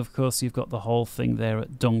move in. And of course, you've got the whole thing there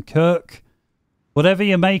at Dunkirk. Whatever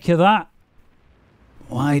you make of that,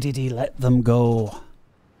 why did he let them go?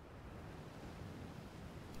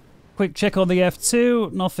 Quick check on the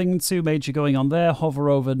F2. Nothing too major going on there. Hover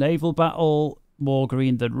over naval battle. More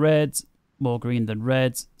green than red. More green than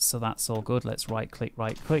red, so that's all good. Let's right click.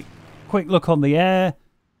 Quick look on the air.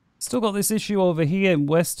 Still got this issue over here in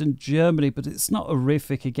Western Germany, but it's not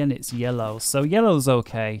horrific. Again, it's yellow, so yellow's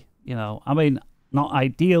okay. You know, I mean, not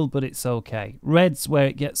ideal, but it's okay. Red's where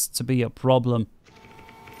it gets to be a problem.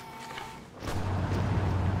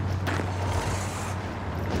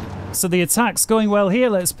 So the attack's going well here.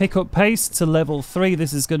 Let's pick up pace to level 3.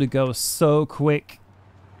 This is going to go so quick.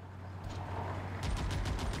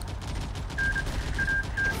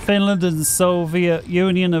 Finland and Soviet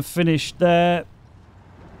Union have finished their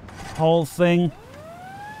whole thing.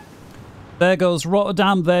 There goes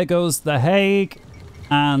Rotterdam, there goes The Hague,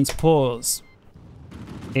 and pause.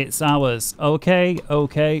 It's ours. Okay,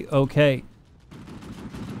 okay, okay.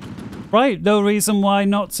 Right, no reason why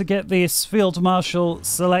not to get this Field Marshal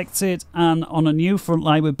selected and on a new front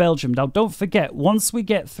line with Belgium. Now, don't forget, once we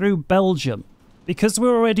get through Belgium, because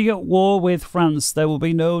we're already at war with France, there will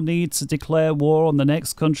be no need to declare war on the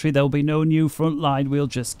next country. There will be no new front line. We'll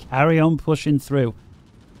just carry on pushing through.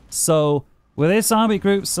 So with this army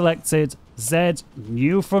group selected, Z,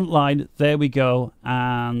 new front line, there we go.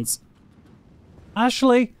 And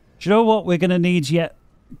actually, do you know what we're going to need yet?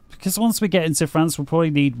 Because once we get into France, we'll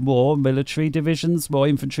probably need more military divisions, more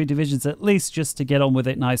infantry divisions, at least just to get on with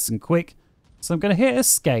it nice and quick. So I'm going to hit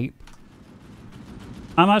escape.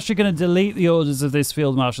 I'm actually going to delete the orders of this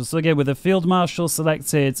field marshal. So again, with the field marshal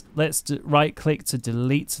selected, let's right click to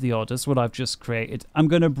delete the orders, what I've just created. I'm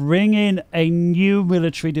going to bring in a new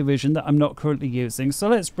military division that I'm not currently using. So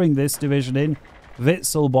let's bring this division in.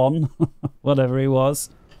 Witzelbon, whatever he was.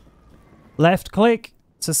 Left click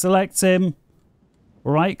to select him.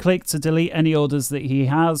 Right click to delete any orders that he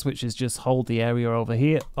has, which is just hold the area over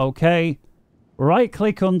here. Okay. Right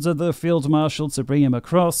click under the field marshal to bring him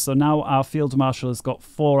across. So now our field marshal has got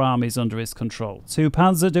 4 armies under his control. 2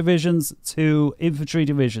 panzer divisions, 2 infantry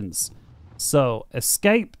divisions. So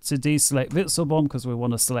escape to deselect Witzelbon because we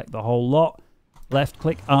want to select the whole lot. Left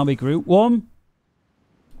click army group 1,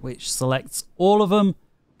 which selects all of them.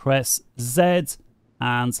 Press Z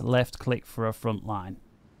and left click for a front line.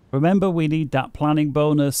 Remember, we need that planning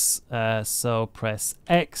bonus. So press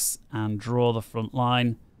X and draw the front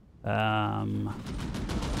line. That'll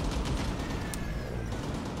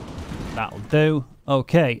do.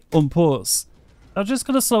 Okay, unpause. I'm just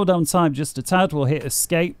going to slow down time just a tad. We'll hit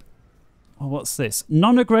escape. Oh, what's this?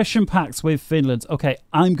 Non-aggression pact with Finland. Okay,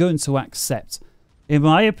 I'm going to accept. In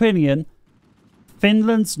my opinion,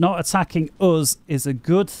 Finland's not attacking us is a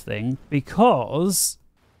good thing because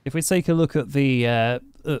if we take a look at the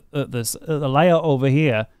layout over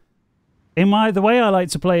here, the way I like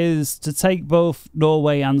to play is to take both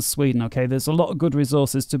Norway and Sweden, okay? There's a lot of good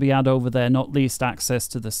resources to be had over there, not least access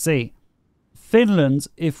to the sea. Finland,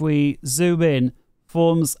 if we zoom in,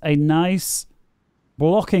 forms a nice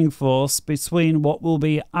blocking force between what will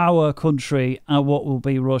be our country and what will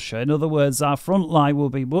be Russia. In other words, our front line will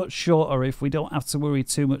be much shorter if we don't have to worry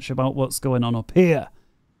too much about what's going on up here.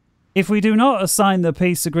 If we do not assign the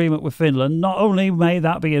peace agreement with Finland, not only may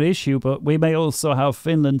that be an issue, but we may also have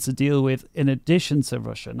Finland to deal with in addition to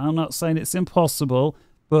Russia. Now, I'm not saying it's impossible,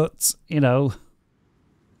 but, you know,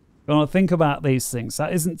 got to think about these things.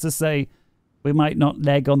 That isn't to say we might not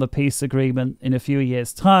neg on the peace agreement in a few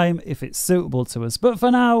years' time if it's suitable to us. But for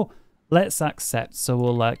now, let's accept. So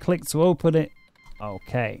we'll click to open it.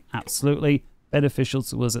 Okay, absolutely beneficial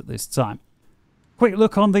to us at this time. Quick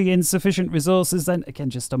look on the insufficient resources then.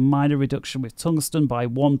 Again, just a minor reduction with tungsten by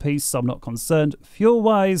 1 piece, so I'm not concerned.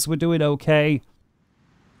 Fuel-wise, we're doing okay.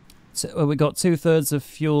 So we got 2/3 of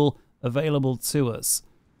fuel available to us.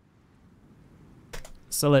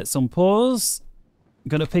 So let's unpause. I'm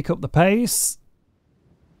going to pick up the pace.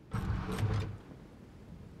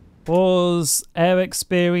 Pause, air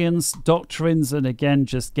experience, doctrines, and again,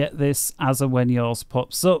 just get this as and when yours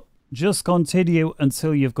pops up. Just continue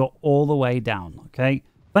until you've got all the way down, okay?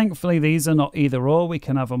 Thankfully, these are not either or. We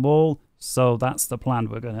can have them all, so that's the plan.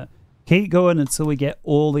 We're going to keep going until we get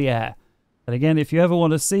all the air. And again, if you ever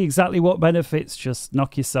want to see exactly what benefits, just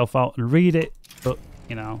knock yourself out and read it. But,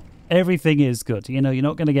 you know, everything is good. You know, you're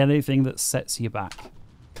not going to get anything that sets you back.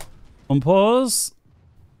 Unpause.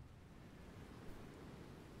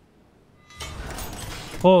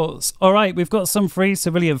 Pause. All right, we've got some free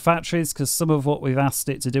civilian factories because some of what we've asked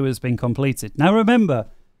it to do has been completed. Now remember,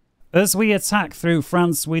 as we attack through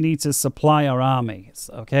France, we need to supply our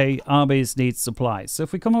armies, okay? Armies need supplies. So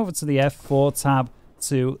if we come over to the F4 tab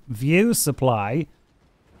to view supply,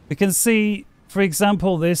 we can see, for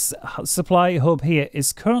example, this supply hub here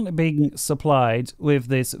is currently being supplied with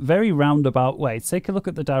this very roundabout way. Take a look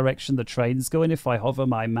at the direction the train's going if I hover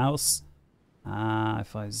my mouse.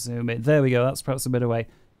 If I zoom in, there we go. That's perhaps a bit away.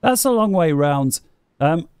 That's a long way round.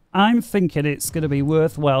 I'm thinking it's going to be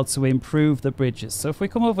worthwhile to improve the bridges. So if we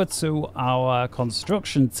come over to our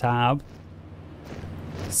construction tab,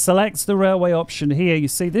 select the railway option here. You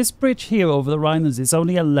see this bridge here over the Rhinelands is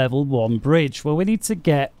only a level 1 bridge. Well, we need to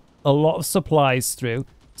get a lot of supplies through.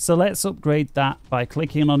 So let's upgrade that by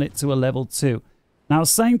clicking on it to a level 2. Now,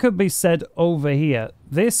 same could be said over here.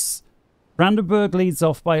 This Brandenburg leads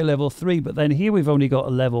off by a level 3, but then here we've only got a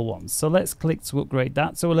level 1. So let's click to upgrade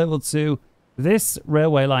that to a level 2. This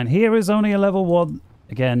railway line here is only a level 1.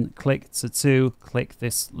 Again, click to 2. Click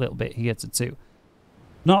this little bit here to 2.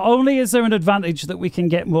 Not only is there an advantage that we can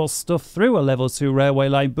get more stuff through a level 2 railway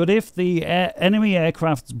line, but if the enemy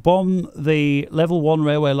aircraft bomb the level 1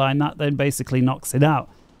 railway line, that then basically knocks it out.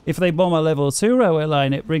 If they bomb a level 2 railway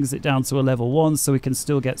line, it brings it down to a level 1, so we can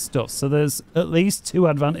still get stuff. So there's at least 2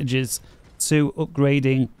 advantages to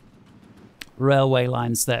upgrading railway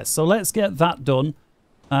lines there. So let's get that done.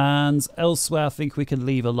 And elsewhere, I think we can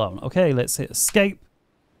leave alone. Okay, let's hit escape.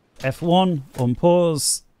 F1,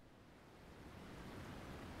 unpause.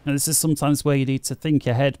 And this is sometimes where you need to think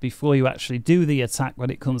ahead before you actually do the attack when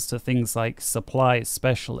it comes to things like supply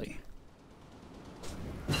especially.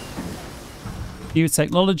 New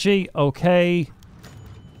technology, okay.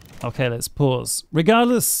 Okay, let's pause.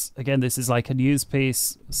 Regardless, again, this is like a news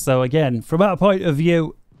piece. So again, from our point of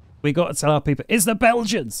view, we got to tell our people, it's the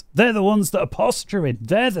Belgians. They're the ones that are posturing.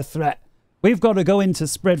 They're the threat. We've got to go in to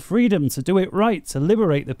spread freedom, to do it right, to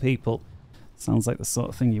liberate the people. Sounds like the sort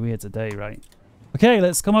of thing you hear today, right? Okay,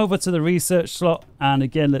 let's come over to the research slot. And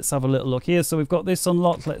again, let's have a little look here. So we've got this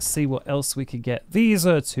unlocked. Let's see what else we could get. These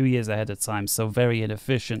are 2 years ahead of time, so very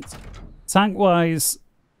inefficient. Tank-wise,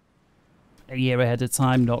 a year ahead of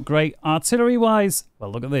time, not great. Artillery-wise,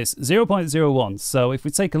 well, look at this, 0.01. So if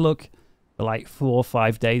we take a look, we're like 4 or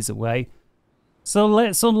 5 days away. So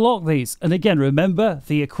let's unlock these. And again, remember,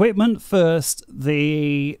 the equipment first,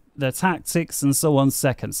 the tactics and so on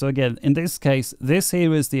second. So again, in this case, this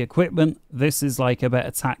here is the equipment. This is like a better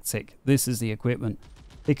tactic. This is the equipment.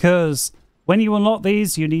 Because when you unlock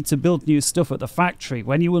these, you need to build new stuff at the factory.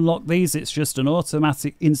 When you unlock these, it's just an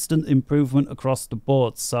automatic instant improvement across the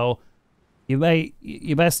board. So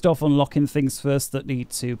you're best off unlocking things first that need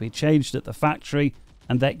to be changed at the factory,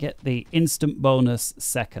 and that get the instant bonus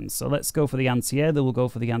second. So let's go for the anti-air, then we'll go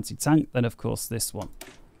for the anti-tank, then of course this one.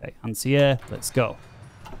 Okay, anti-air, let's go.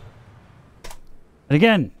 And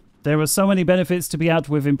again, there are so many benefits to be had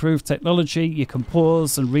with improved technology. You can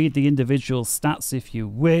pause and read the individual stats if you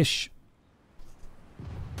wish.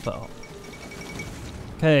 But,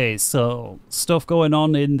 okay, so stuff going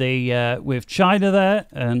on in the with China there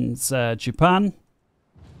and Japan.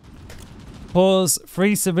 Pause,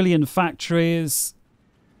 free civilian factories.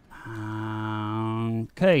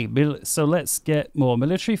 Okay, so let's get more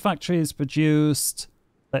military factories produced.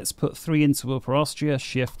 Let's put 3 into Upper Austria.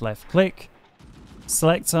 Shift left click.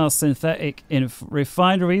 Select our synthetic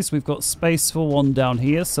refineries. We've got space for one down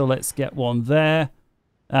here, so let's get one there.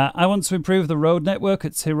 I want to improve the road network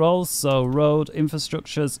at Tyrol, so road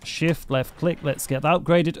infrastructures, shift left click. Let's get that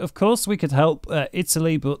upgraded. Of course, we could help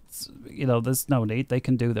Italy, but you know, there's no need. They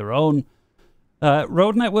can do their own.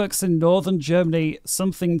 Road networks in northern Germany,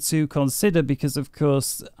 something to consider because, of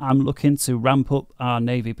course, I'm looking to ramp up our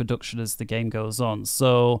navy production as the game goes on.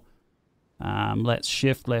 So let's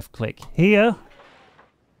shift left click here.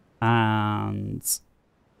 And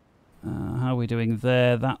how are we doing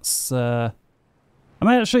there? That's I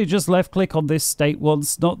might actually just left click on this state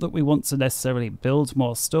once. Not that we want to necessarily build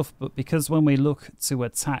more stuff, but because when we look to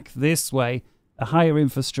attack this way, a higher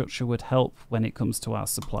infrastructure would help when it comes to our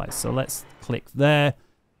supplies. So let's click there.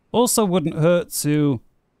 Also wouldn't hurt to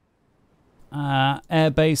air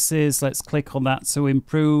bases. Let's click on that to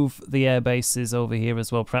improve the air bases over here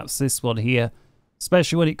as well. Perhaps this one here,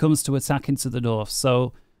 especially when it comes to attacking to the north.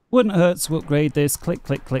 So wouldn't hurt to upgrade this. Click,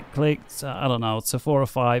 click, click, click. I don't know, to 4 or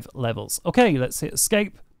 5 levels. Okay, let's hit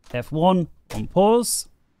escape. F1 on pause.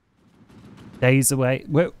 Days away.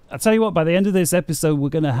 I'll tell you what, by the end of this episode, we're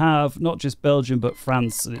going to have not just Belgium, but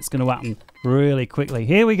France, and it's going to happen really quickly.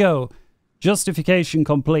 Here we go. Justification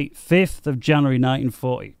complete. 5th of January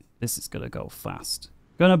 1940. This is going to go fast.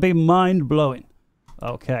 Going to be mind-blowing.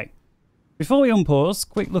 Okay. Before we unpause,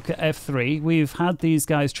 quick look at F3. We've had these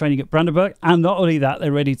guys training at Brandenburg, and not only that,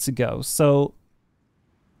 they're ready to go. So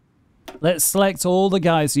let's select all the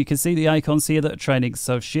guys. You can see the icons here that are training.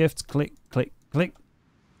 So shift, click, click, click.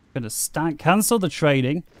 Going to cancel the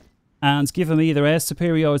training and give them either air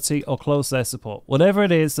superiority or close air support. Whatever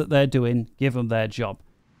it is that they're doing, give them their job.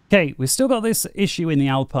 Okay, we've still got this issue in the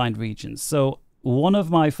Alpine region. So one of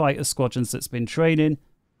my fighter squadrons that's been training,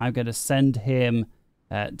 I'm going to send him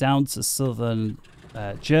down to southern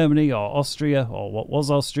Germany or Austria, or what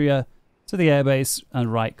was Austria, to the airbase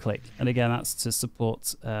and right click. And again, that's to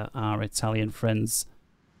support our Italian friends.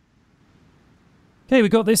 Okay,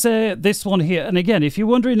 we've got this one here. And again, if you're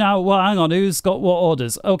wondering now, well, hang on, who's got what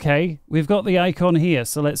orders? Okay, we've got the icon here,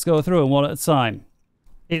 so let's go through them one at a time.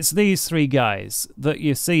 It's these 3 guys that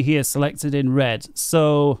you see here selected in red.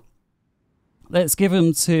 So let's give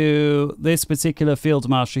them to this particular field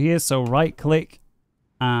marshal here. So right click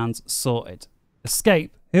and sorted.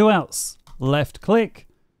 Escape. Who else? Left click.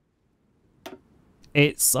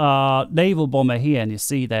 It's our naval bomber here, and you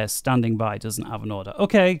see there standing by, doesn't have an order.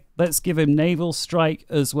 Okay, let's give him naval strike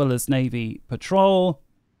as well as navy patrol.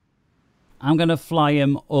 I'm going to fly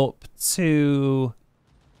him up to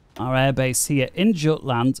our airbase here in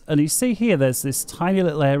Jutland, and you see here there's this tiny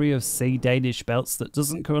little area of sea Danish belts that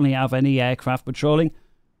doesn't currently have any aircraft patrolling.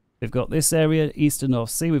 We've got this area, Eastern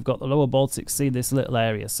North Sea. We've got the lower Baltic Sea, this little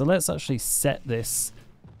area. So let's actually set this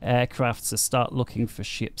aircraft to start looking for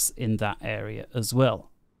ships in that area as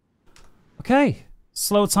well. Okay,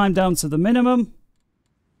 slow time down to the minimum.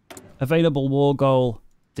 Available war goal,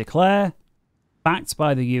 declare. Backed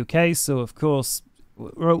by the UK, so of course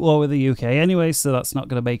we're at war with the UK anyway, so that's not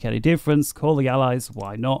going to make any difference. Call the Allies,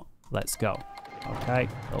 why not? Let's go. Okay,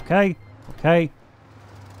 okay, okay.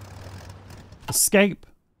 Escape,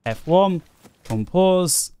 F1,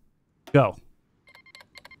 unpause, go.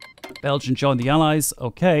 Belgium join the Allies,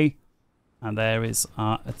 okay. And there is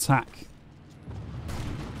our attack.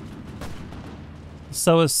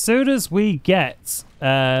 So as soon as we get,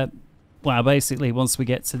 well, basically once we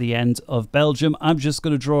get to the end of Belgium, I'm just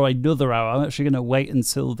going to draw another arrow. I'm actually going to wait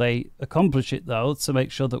until they accomplish it, though, to make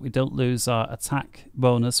sure that we don't lose our attack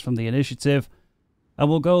bonus from the initiative. And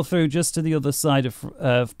we'll go through just to the other side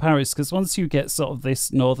of Paris, because once you get sort of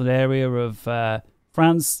this northern area of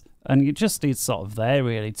France, and you just need sort of there,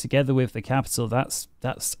 really, together with the capital, that's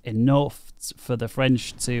enough for the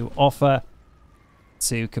French to offer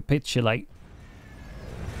to capitulate.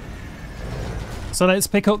 So let's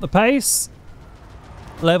pick up the pace.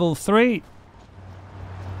 Level 3. You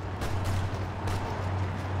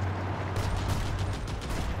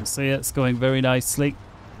can see it's going very nicely.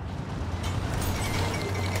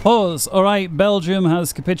 Pause. Alright, Belgium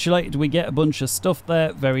has capitulated. We get a bunch of stuff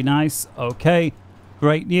there. Very nice. Okay.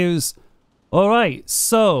 Great news. Alright,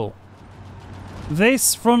 so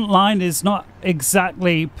this front line is not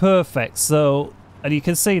exactly perfect. So, and you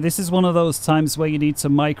can see this is one of those times where you need to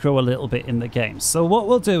micro a little bit in the game. So what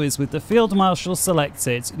we'll do is with the Field Marshal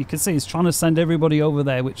selected, you can see he's trying to send everybody over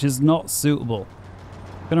there, which is not suitable.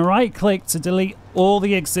 I'm going to right click to delete all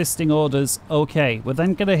the existing orders. Okay, we're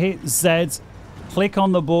then going to hit Z. Click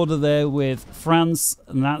on the border there with France,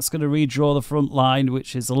 and that's going to redraw the front line,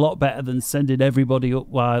 which is a lot better than sending everybody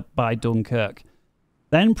up by Dunkirk.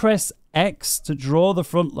 Then press X to draw the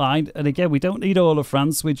front line, and again, we don't need all of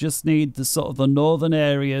France, we just need the sort of the northern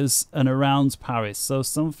areas and around Paris. So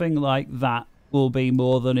something like that will be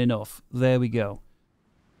more than enough. There we go.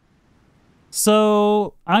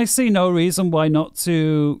 So I see no reason why not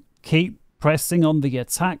to keep pressing on the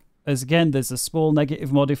attack. As again, there's a small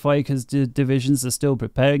negative modifier because the divisions are still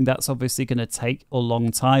preparing. That's obviously going to take a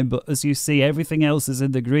long time. But as you see, everything else is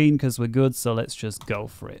in the green because we're good. So let's just go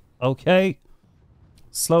for it. Okay.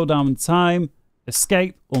 Slow down time.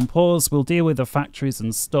 Escape. Unpause. We'll deal with the factories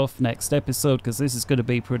and stuff next episode because this is going to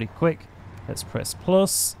be pretty quick. Let's press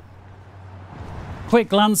plus. Quick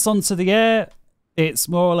glance onto the air. It's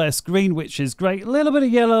more or less green, which is great. A little bit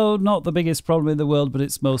of yellow. Not the biggest problem in the world, but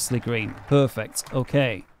it's mostly green. Perfect.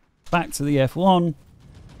 Okay. Back to the F1,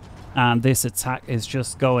 and this attack is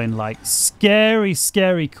just going like scary,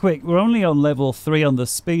 scary quick. We're only on level 3 on the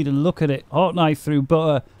speed, and look at it, hot knife through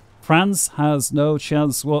butter. France has no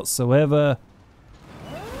chance whatsoever.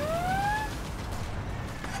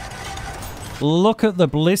 Look at the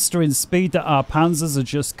blistering speed that our Panzers are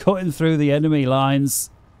just cutting through the enemy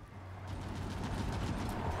lines.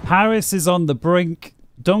 Paris is on the brink.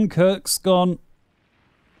 Dunkirk's gone.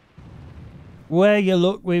 Where you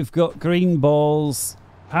look, we've got green balls.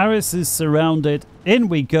 Paris is surrounded. In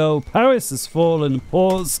we go. Paris has fallen.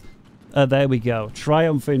 Pause. There we go.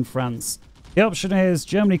 Triumph in France. The option here is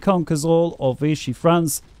Germany conquers all or Vichy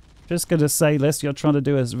France. Just going to say, unless you're trying to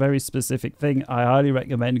do a very specific thing, I highly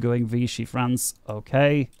recommend going Vichy France.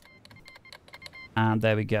 Okay. And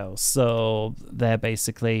there we go. So they're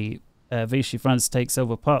basically... Vichy France takes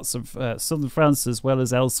over parts of southern France as well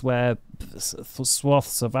as elsewhere,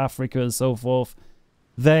 swaths of Africa and so forth.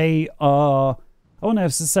 They are, I won't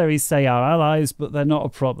necessarily say our allies, but they're not a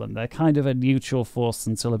problem. They're kind of a neutral force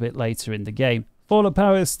until a bit later in the game. Fall of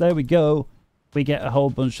Paris, there we go. We get a whole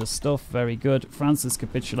bunch of stuff, very good. France has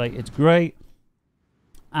capitulated, great.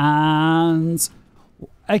 And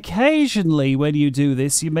occasionally when you do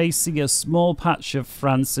this, you may see a small patch of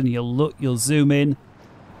France and you'll zoom in.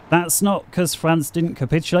 That's not because France didn't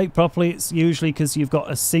capitulate properly. It's usually because you've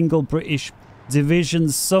got a single British division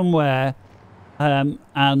somewhere.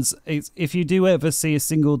 And if you do ever see a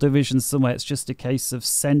single division somewhere, it's just a case of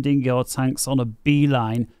sending your tanks on a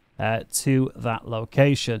beeline to that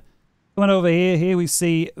location. Coming over here we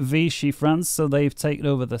see Vichy France. So they've taken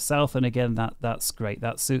over the south. And again, that's great.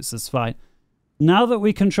 That suits us fine. Now that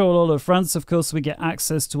we control all of France, of course, we get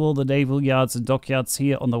access to all the naval yards and dockyards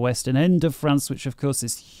here on the western end of France, which, of course,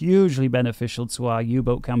 is hugely beneficial to our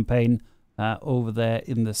U-boat campaign over there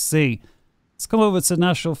in the sea. Let's come over to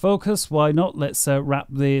national focus. Why not? Let's wrap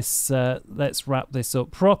this up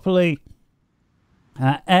properly.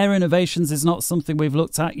 Air innovations is not something we've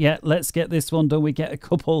looked at yet. Let's get this one done. We get a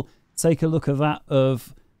couple. Take a look at that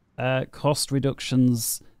of cost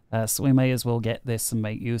reductions. So we may as well get this and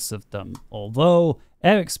make use of them. Although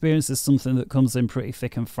air experience is something that comes in pretty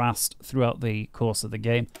thick and fast throughout the course of the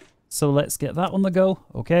game. So let's get that on the go.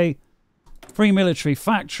 Okay. Free military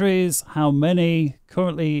factories. How many?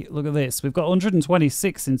 Currently, look at this. We've got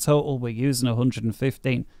 126 in total. We're using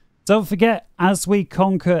 115. Don't forget, as we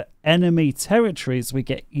conquer enemy territories, we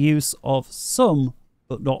get use of some,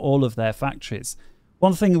 but not all of their factories.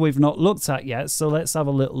 One thing we've not looked at yet, so let's have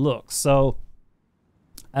a little look. So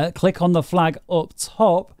click on the flag up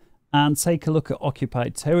top and take a look at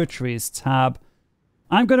occupied territories tab.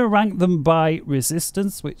 I'm going to rank them by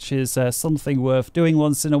resistance, which is something worth doing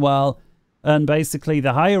once in a while. And basically,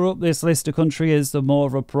 the higher up this list of country is, the more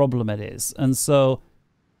of a problem it is. And so,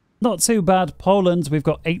 not too bad. Poland, we've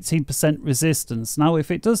got 18% resistance. Now, if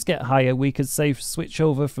it does get higher, we could say switch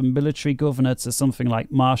over from military governor to something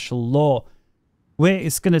like martial law, where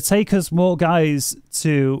it's going to take us more guys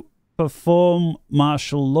to perform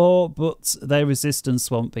martial law, but their resistance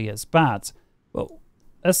won't be as bad. But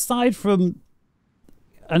aside from,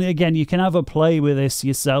 and again, you can have a play with this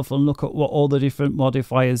yourself and look at what all the different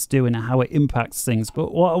modifiers do and how it impacts things.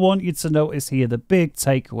 But what I want you to notice here, the big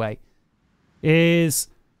takeaway, is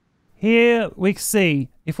here we see,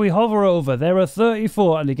 if we hover over, there are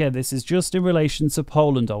 34, and again, this is just in relation to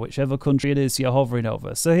Poland or whichever country it is you're hovering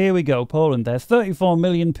over. So here we go, Poland. There are 34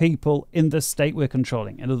 million people in the state we're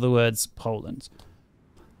controlling. In other words, Poland.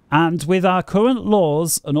 And with our current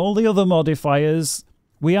laws and all the other modifiers,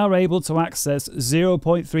 we are able to access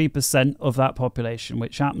 0.3% of that population,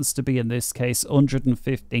 which happens to be, in this case,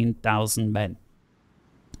 115,000 men.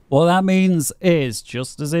 What that means is,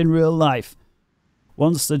 just as in real life,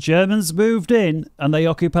 once the Germans moved in and they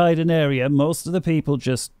occupied an area, most of the people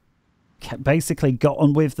just basically got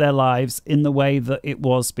on with their lives in the way that it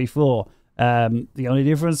was before. The only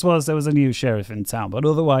difference was there was a new sheriff in town, but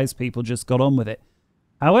otherwise people just got on with it.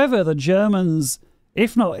 However, the Germans,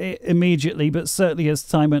 if not immediately, but certainly as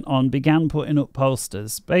time went on, began putting up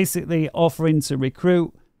posters, basically offering to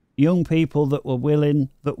recruit young people that were willing,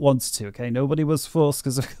 that wanted to. Okay, nobody was forced,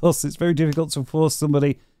 because of course it's very difficult to force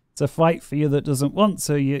somebody to fight for you that doesn't want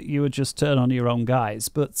to. You would just turn on your own guys.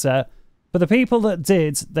 But for the people that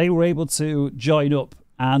did, they were able to join up.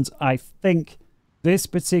 And I think this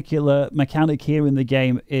particular mechanic here in the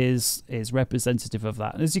game is representative of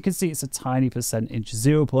that. And as you can see, it's a tiny percentage,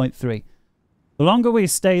 0.3. The longer we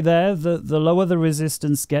stay there, the lower the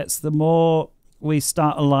resistance gets, the more we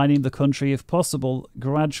start aligning the country. If possible,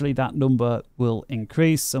 gradually that number will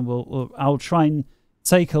increase. And I'll try and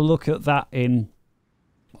take a look at that in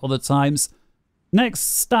other times. Next,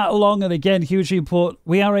 stat along, and again, hugely important,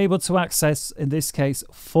 we are able to access, in this case,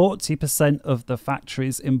 40% of the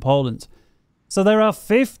factories in Poland. So there are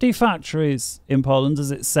 50 factories in Poland, as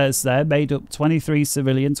it says there, made up 23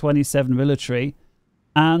 civilian, 27 military,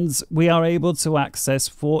 and we are able to access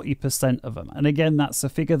 40% of them. And again, that's a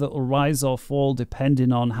figure that will rise or fall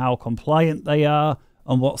depending on how compliant they are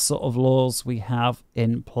and what sort of laws we have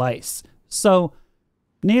in place. So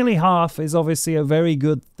nearly half is obviously a very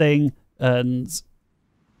good thing. And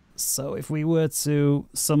so if we were to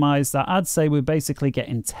surmise that, I'd say we're basically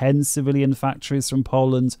getting 10 civilian factories from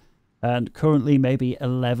Poland and currently maybe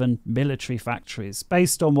 11 military factories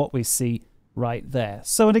based on what we see right there.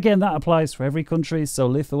 So, and again, that applies for every country. So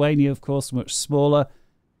Lithuania, of course, much smaller,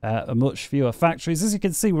 much fewer factories. As you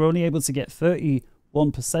can see, we're only able to get 31%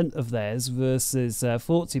 of theirs versus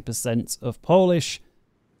 40% of Polish.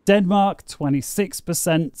 Denmark,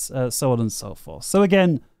 26%, so on and so forth. So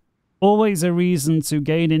again, always a reason to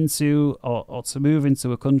gain into or to move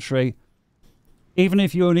into a country. Even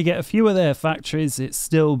if you only get a few of their factories, it's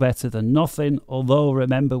still better than nothing. Although,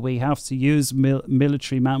 remember, we have to use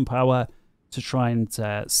military manpower to try and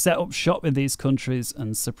set up shop in these countries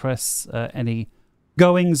and suppress any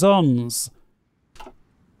goings-ons.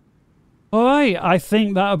 All right, I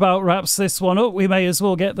think that about wraps this one up. We may as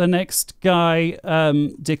well get the next guy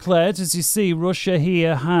declared. As you see, Russia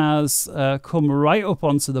here has come right up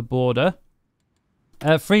onto the border.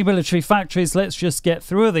 Free military factories, let's just get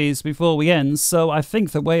through these before we end. So I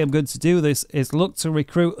think the way I'm going to do this is look to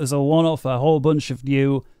recruit as a one-off a whole bunch of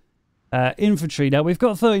new infantry. Now, we've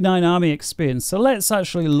got 39 army experience, so let's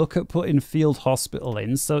actually look at putting field hospital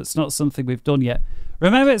in. So it's not something we've done yet.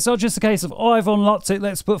 Remember, it's not just a case of, oh, I've unlocked it,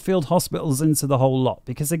 let's put field hospitals into the whole lot.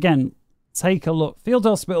 Because again, take a look. Field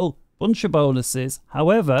hospital, bunch of bonuses.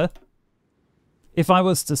 However, if I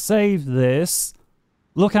was to save this,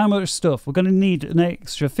 look how much stuff. We're going to need an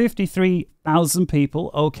extra 53,000 people.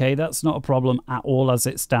 Okay, that's not a problem at all as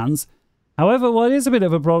it stands. However, what is a bit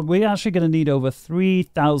of a problem, we're actually going to need over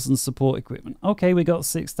 3,000 support equipment. Okay, we got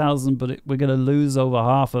 6,000, but we're going to lose over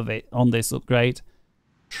half of it on this upgrade.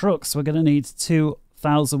 Trucks, we're going to need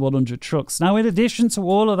 2,100 trucks. Now, in addition to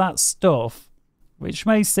all of that stuff, which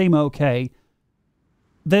may seem okay,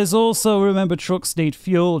 there's also, remember, trucks need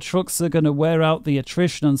fuel. Trucks are going to wear out the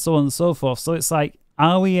attrition and so on and so forth. So it's like,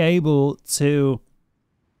 are we able to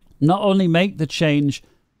not only make the change,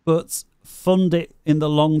 but fund it in the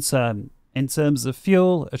long term in terms of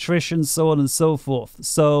fuel, attrition, so on and so forth?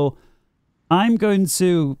 So I'm going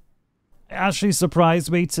to actually surprise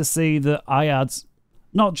me to see that I had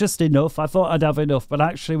not just enough. I thought I'd have enough, but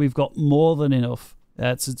actually we've got more than enough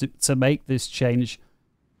to make this change.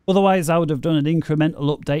 Otherwise, I would have done an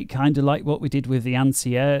incremental update, kind of like what we did with the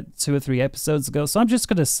anti-air 2 or 3 episodes ago. So I'm just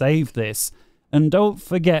going to save this. And don't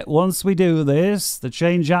forget, once we do this, the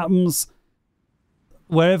change happens.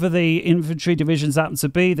 Wherever the infantry divisions happen to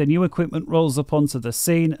be, the new equipment rolls up onto the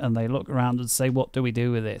scene and they look around and say, what do we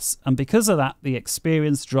do with this? And because of that, the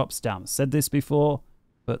experience drops down. I've said this before,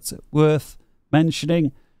 but worth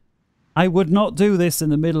mentioning. I would not do this in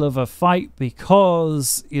the middle of a fight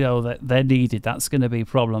because, you know, that they're needed. That's going to be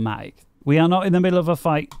problematic. We are not in the middle of a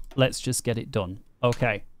fight. Let's just get it done.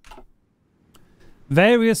 Okay.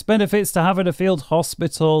 Various benefits to having a field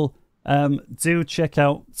hospital. Do check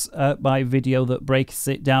out my video that breaks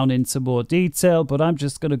it down into more detail, but I'm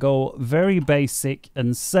just going to go very basic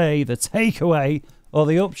and say the takeaway or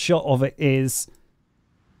the upshot of it is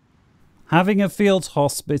having a field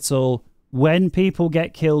hospital when people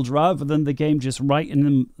get killed, rather than the game just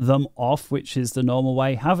writing them off, which is the normal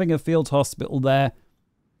way. Having a field hospital there,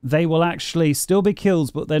 they will actually still be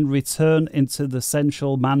killed, but then return into the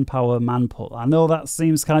central manpower manpool. I know that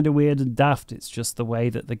seems kind of weird and daft. It's just the way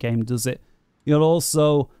that the game does it. You'll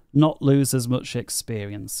also not lose as much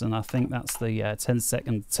experience, and I think that's the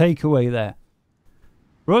 10-second takeaway there.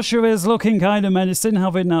 Russia is looking kind of menacing,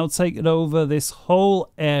 having now taken over this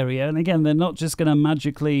whole area. And again, they're not just going to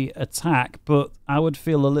magically attack, but I would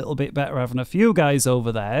feel a little bit better having a few guys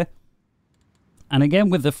over there. And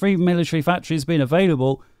again, with the free military factories being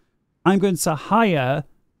available, I'm going to hire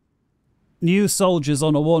new soldiers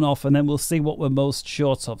on a one-off, and then we'll see what we're most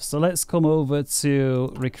short of. So let's come over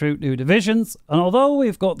to recruit new divisions. And although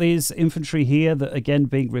we've got these infantry here that, again,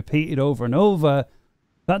 being repeated over and over,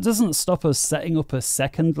 that doesn't stop us setting up a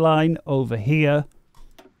second line over here.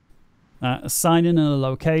 Assigning a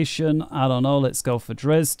location. I don't know, let's go for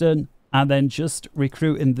Dresden. And then just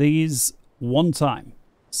recruiting these one time.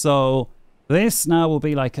 So this now will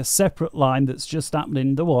be like a separate line that's just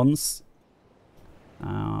happening the once.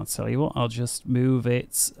 I'll tell you what, I'll just move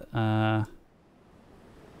it. I'll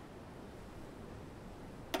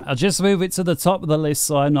just move it to the top of the list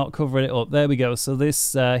so I'm not covering it up. There we go. So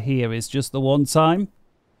this here is just the one time.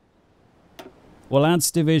 We'll add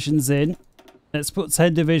divisions in. Let's put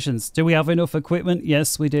 10 divisions. Do we have enough equipment?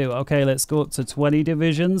 Yes, we do. Okay, let's go up to 20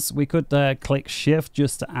 divisions. We could click shift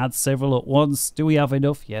just to add several at once. Do we have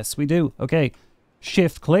enough? Yes, we do. Okay,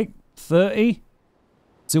 shift click 30.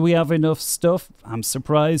 Do we have enough stuff? I'm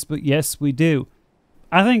surprised, but yes, we do.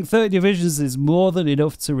 I think 30 divisions is more than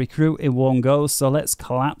enough to recruit in one go. So let's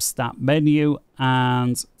collapse that menu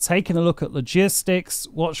and taking a look at logistics.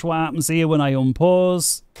 Watch what happens here when I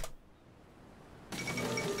unpause.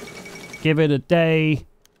 Give it a day.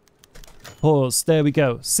 Pause. There we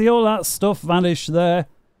go. See all that stuff vanish there?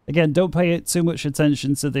 Again, don't pay too much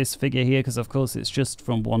attention to this figure here because, of course, it's just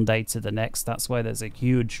from one day to the next. That's why there's a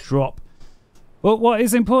huge drop. But what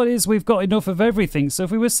is important is we've got enough of everything. So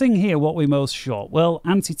if we were seeing here what we're most short, well,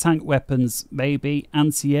 anti-tank weapons, maybe.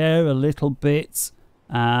 Anti-air, a little bit.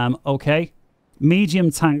 Okay.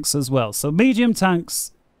 Medium tanks as well. So medium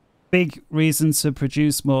tanks, big reason to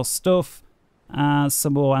produce more stuff.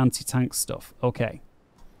 Some more anti-tank stuff. Okay.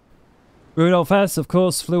 Rudolf Hess, of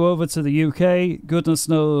course, flew over to the UK. Goodness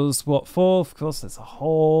knows what for. Of course, there's a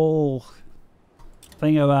whole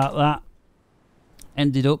thing about that.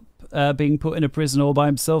 Ended up being put in a prison all by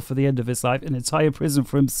himself for the end of his life. An entire prison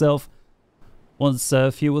for himself. Once a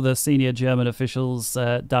few other senior German officials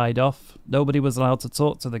died off. Nobody was allowed to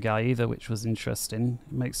talk to the guy either, which was interesting.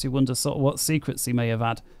 It makes you wonder sort of what secrets he may have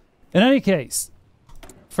had. In any case,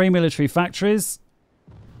 free military factories.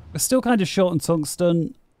 We're still kind of short on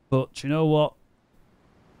tungsten, but you know what?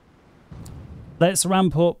 Let's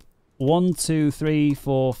ramp up 1, 2, 3,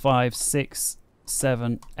 4, 5, 6,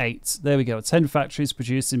 7, 8. There we go. 10 factories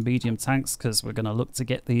producing medium tanks because we're going to look to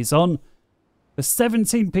get these on. We're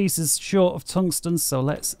 17 pieces short of tungsten, so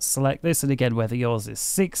let's select this. And again, whether yours is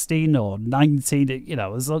 16 or 19, you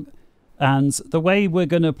know, And the way we're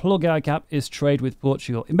going to plug our gap is trade with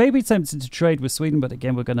Portugal. It may be tempting to trade with Sweden, but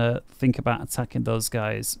again, we're going to think about attacking those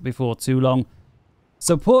guys before too long.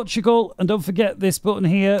 So Portugal, and don't forget this button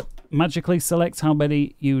here, magically select how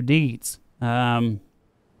many you need.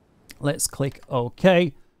 Let's click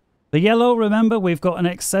OK. The yellow, remember, we've got an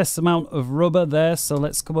excess amount of rubber there, so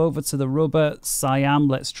let's come over to the rubber. Siam,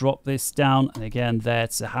 let's drop this down, and again, there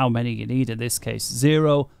to how many you need, in this case,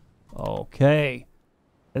 0. Okay.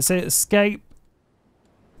 Let's hit escape.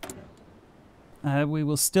 We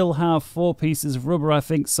will still have 4 pieces of rubber, I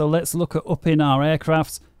think, so let's look at upping our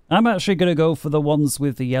aircraft. I'm actually going to go for the ones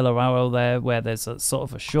with the yellow arrow there, where there's a sort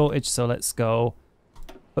of a shortage, so let's go.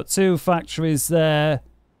 Put 2 factories there,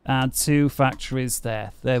 and 2 factories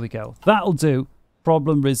there. There we go. That'll do.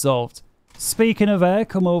 Problem resolved. Speaking of air,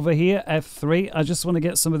 come over here, F3. I just want to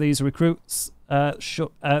get some of these recruits out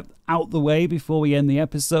the way before we end the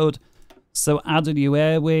episode. So add a new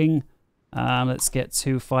air wing. Let's get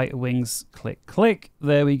 2 fighter wings. Click, click.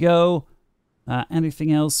 There we go.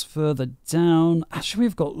 Anything else further down? Actually,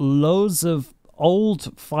 we've got loads of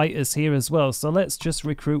old fighters here as well. So let's just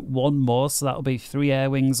recruit 1 more. So that'll be 3 air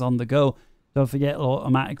wings on the go. Don't forget, it'll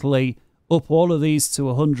automatically up all of these to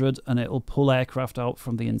 100 and it'll pull aircraft out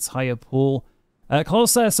from the entire pool.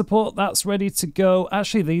 Close air support, that's ready to go.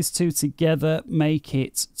 Actually, these 2 together make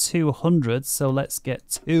it 200. So let's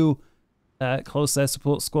get 2 close air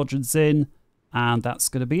support squadrons in, and that's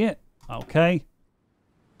going to be it. Okay.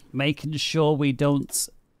 Making sure we don't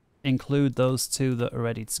include those 2 that are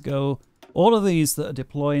ready to go. All of these that are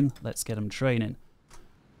deploying, let's get them training.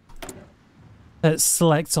 Let's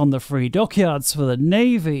select on the 3 dockyards for the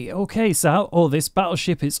Navy. Okay, so this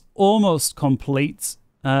battleship is almost complete.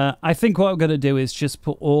 I think what I'm going to do is just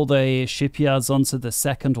put all the shipyards onto the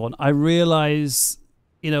second one. I realize,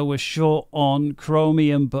 you know, we're short on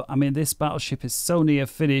chromium, but I mean, this battleship is so near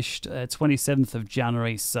finished, 27th of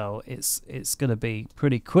January, so it's going to be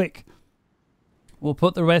pretty quick. We'll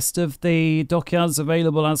put the rest of the dockyards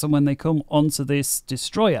available as and when they come onto this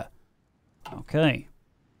destroyer. Okay.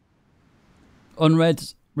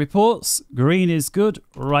 Unread reports. Green is good.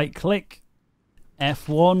 Right click.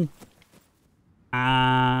 F1.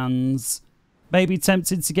 And maybe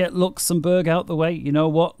tempted to get Luxembourg out the way. You know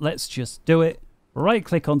what? Let's just do it. Right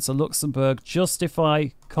click onto Luxembourg. Justify.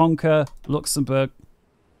 Conquer Luxembourg.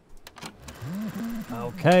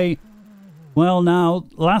 Okay. Well, now,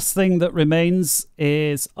 last thing that remains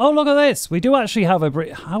is... Oh, look at this. We do actually have a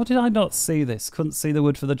Brit... How did I not see this? Couldn't see the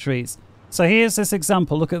wood for the trees. So here's this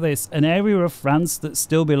example. Look at this. An area of France that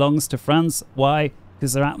still belongs to France. Why?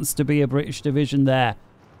 Because there happens to be a British division there.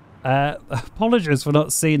 Apologies for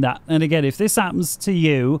not seeing that. And again, if this happens to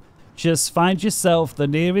you, just find yourself the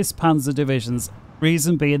nearest Panzer divisions.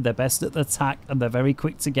 Reason being, they're best at the attack and they're very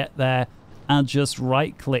quick to get there. And just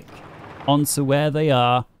right-click onto where they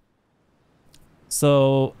are.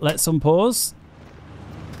 So let's unpause.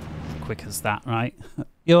 Quick as that, right?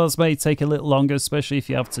 Yours may take a little longer, especially if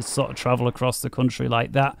you have to sort of travel across the country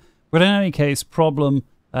like that. But in any case, problem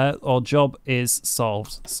or job is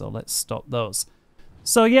solved. So let's stop those.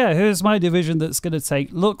 So yeah, here's my division that's going to take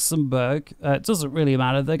Luxembourg. It doesn't really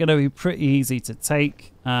matter. They're going to be pretty easy to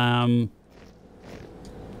take. Let's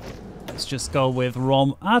just go with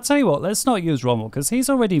Rom. I'll tell you what, let's not use Rommel because he's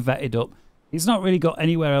already vetted up. He's not really got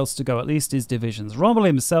anywhere else to go, at least his divisions. Rommel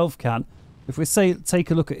himself can. If we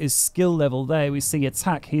take a look at his skill level there, we see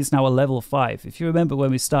attack. He's now a level 5. If you remember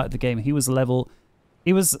when we started the game, he was a level...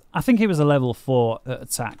 I think he was a level 4 at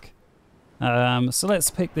attack. So let's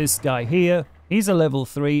pick this guy here. He's a level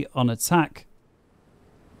 3 on attack.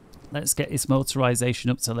 Let's get his motorization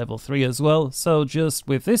up to level 3 as well. So just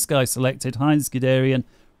with this guy selected, Heinz Guderian,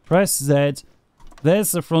 press Z.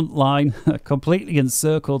 There's the front line, completely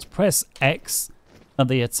encircled. Press X. And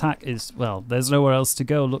the attack is, well, there's nowhere else to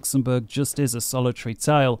go. Luxembourg just is a solitary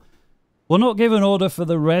tile. We'll not give an order for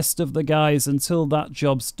the rest of the guys until that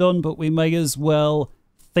job's done, but we may as well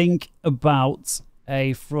think about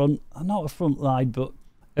a front, not a front line, but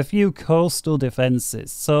a few coastal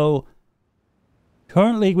defences. So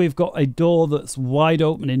currently we've got a door that's wide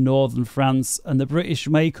open in northern France, and the British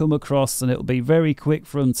may come across and it'll be very quick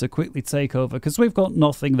for them to quickly take over because we've got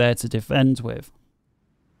nothing there to defend with.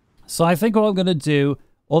 So I think what I'm going to do,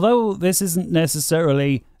 although this isn't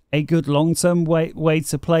necessarily a good long-term way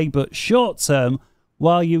to play, but short-term,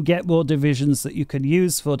 while you get more divisions that you can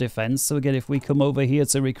use for defense. So again, if we come over here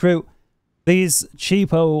to recruit these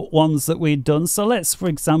cheapo ones that we'd done. So let's, for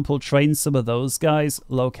example, train some of those guys.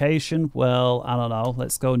 Location, well, I don't know.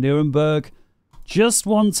 Let's go Nuremberg just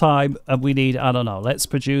one time, and we need, I don't know, let's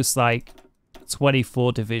produce like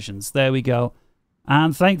 24 divisions. There we go.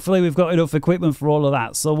 And thankfully, we've got enough equipment for all of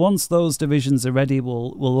that. So once those divisions are ready,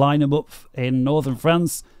 we'll line them up in northern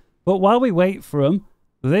France. But while we wait for them,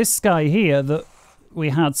 this guy here that we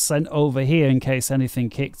had sent over here in case anything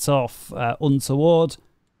kicked off untoward,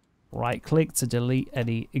 right-click to delete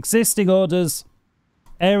any existing orders,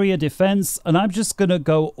 area defense, and I'm just going to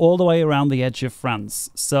go all the way around the edge of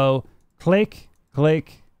France. So click,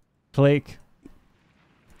 click, click,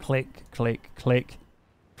 click, click, click,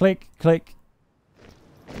 click, click,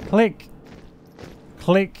 click,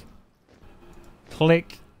 click,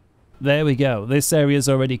 click. There we go. This area is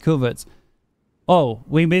already covered. Oh,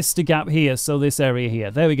 we missed a gap here, so this area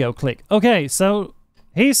here. There we go, click. Okay, so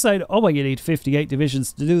he said, oh, well, you need 58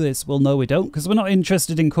 divisions to do this. Well, no, we don't, because we're not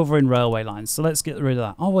interested in covering railway lines, so let's get rid of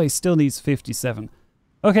that. Oh, well, he still needs 57.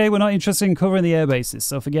 Okay, we're not interested in covering the air bases,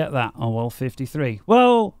 so forget that. Oh, well, 53.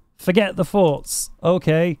 Well, forget the forts.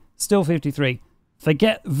 Okay, still 53.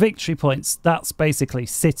 Forget victory points. That's basically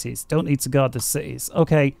cities. Don't need to guard the cities.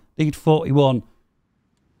 Okay, need 41.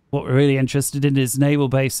 What we're really interested in is naval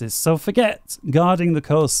bases. So forget guarding the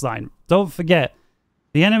coastline. Don't forget,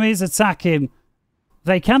 the enemy's attacking.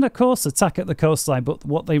 They can, of course, attack at the coastline, but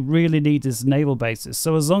what they really need is naval bases.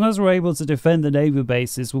 So as long as we're able to defend the naval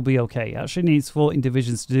bases, we'll be okay. It actually needs 14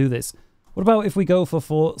 divisions to do this. What about if we go for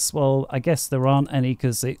forts? Well, I guess there aren't any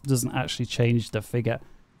because it doesn't actually change the figure.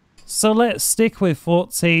 So let's stick with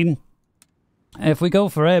 14. If we go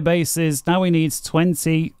for air bases, now we need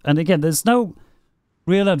 20. And again, there's no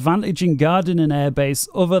real advantage in guarding an air base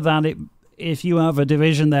other than if you have a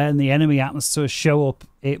division there and the enemy happens to show up,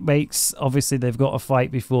 it makes, obviously they've got to fight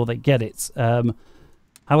before they get it.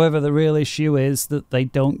 However, the real issue is that they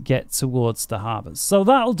don't get towards the harbours. So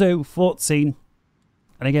that'll do, 14.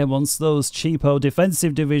 And again, once those cheapo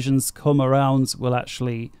defensive divisions come around, we'll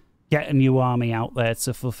actually get a new army out there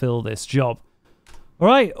to fulfill this job. All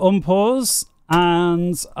right, unpause.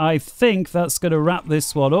 And I think that's going to wrap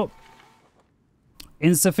this one up.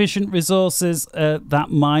 Insufficient resources, that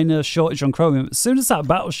minor shortage on chromium. As soon as that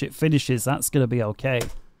battleship finishes, that's going to be okay.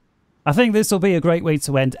 I think this will be a great way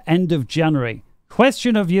to end of January.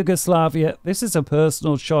 Question of Yugoslavia. This is a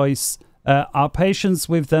personal choice. Our patience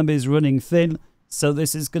with them is running thin. So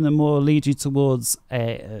this is going to more lead you towards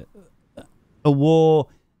a war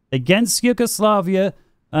against Yugoslavia.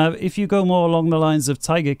 If you go more along the lines of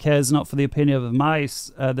Tiger cares not for the opinion of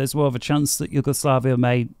mice, there's more of a chance that Yugoslavia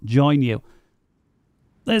may join you.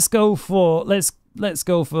 Let's go for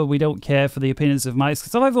we don't care for the opinions of mice,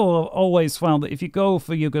 because I've always found that if you go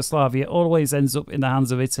for Yugoslavia, it always ends up in the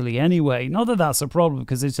hands of Italy anyway. Not that that's a problem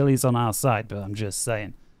because Italy's on our side, but I'm just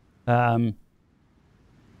saying. Although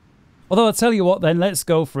I'll tell you what then, let's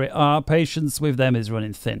go for it. Our patience with them is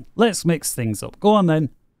running thin. Let's mix things up. Go on then.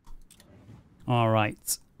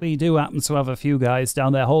 Alright. We do happen to have a few guys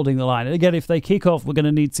down there holding the line. And again, if they kick off, we're going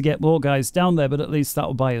to need to get more guys down there, but at least that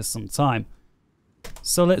will buy us some time.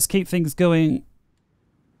 So let's keep things going.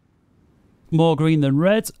 More green than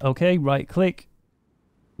red. Okay, right click.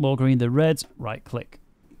 More green than red. Right click.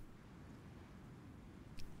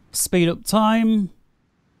 Speed up time.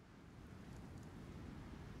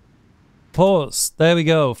 Pause. There we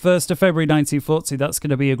go. 1st of February 1940. That's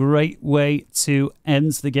going to be a great way to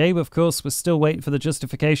end the game. Of course, we're still waiting for the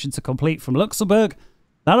justification to complete from Luxembourg.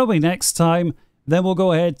 That'll be next time. Then we'll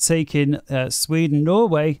go ahead, take in Sweden,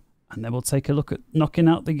 Norway, and then we'll take a look at knocking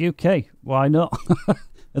out the UK. Why not?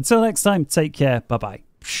 Until next time, take care. Bye-bye.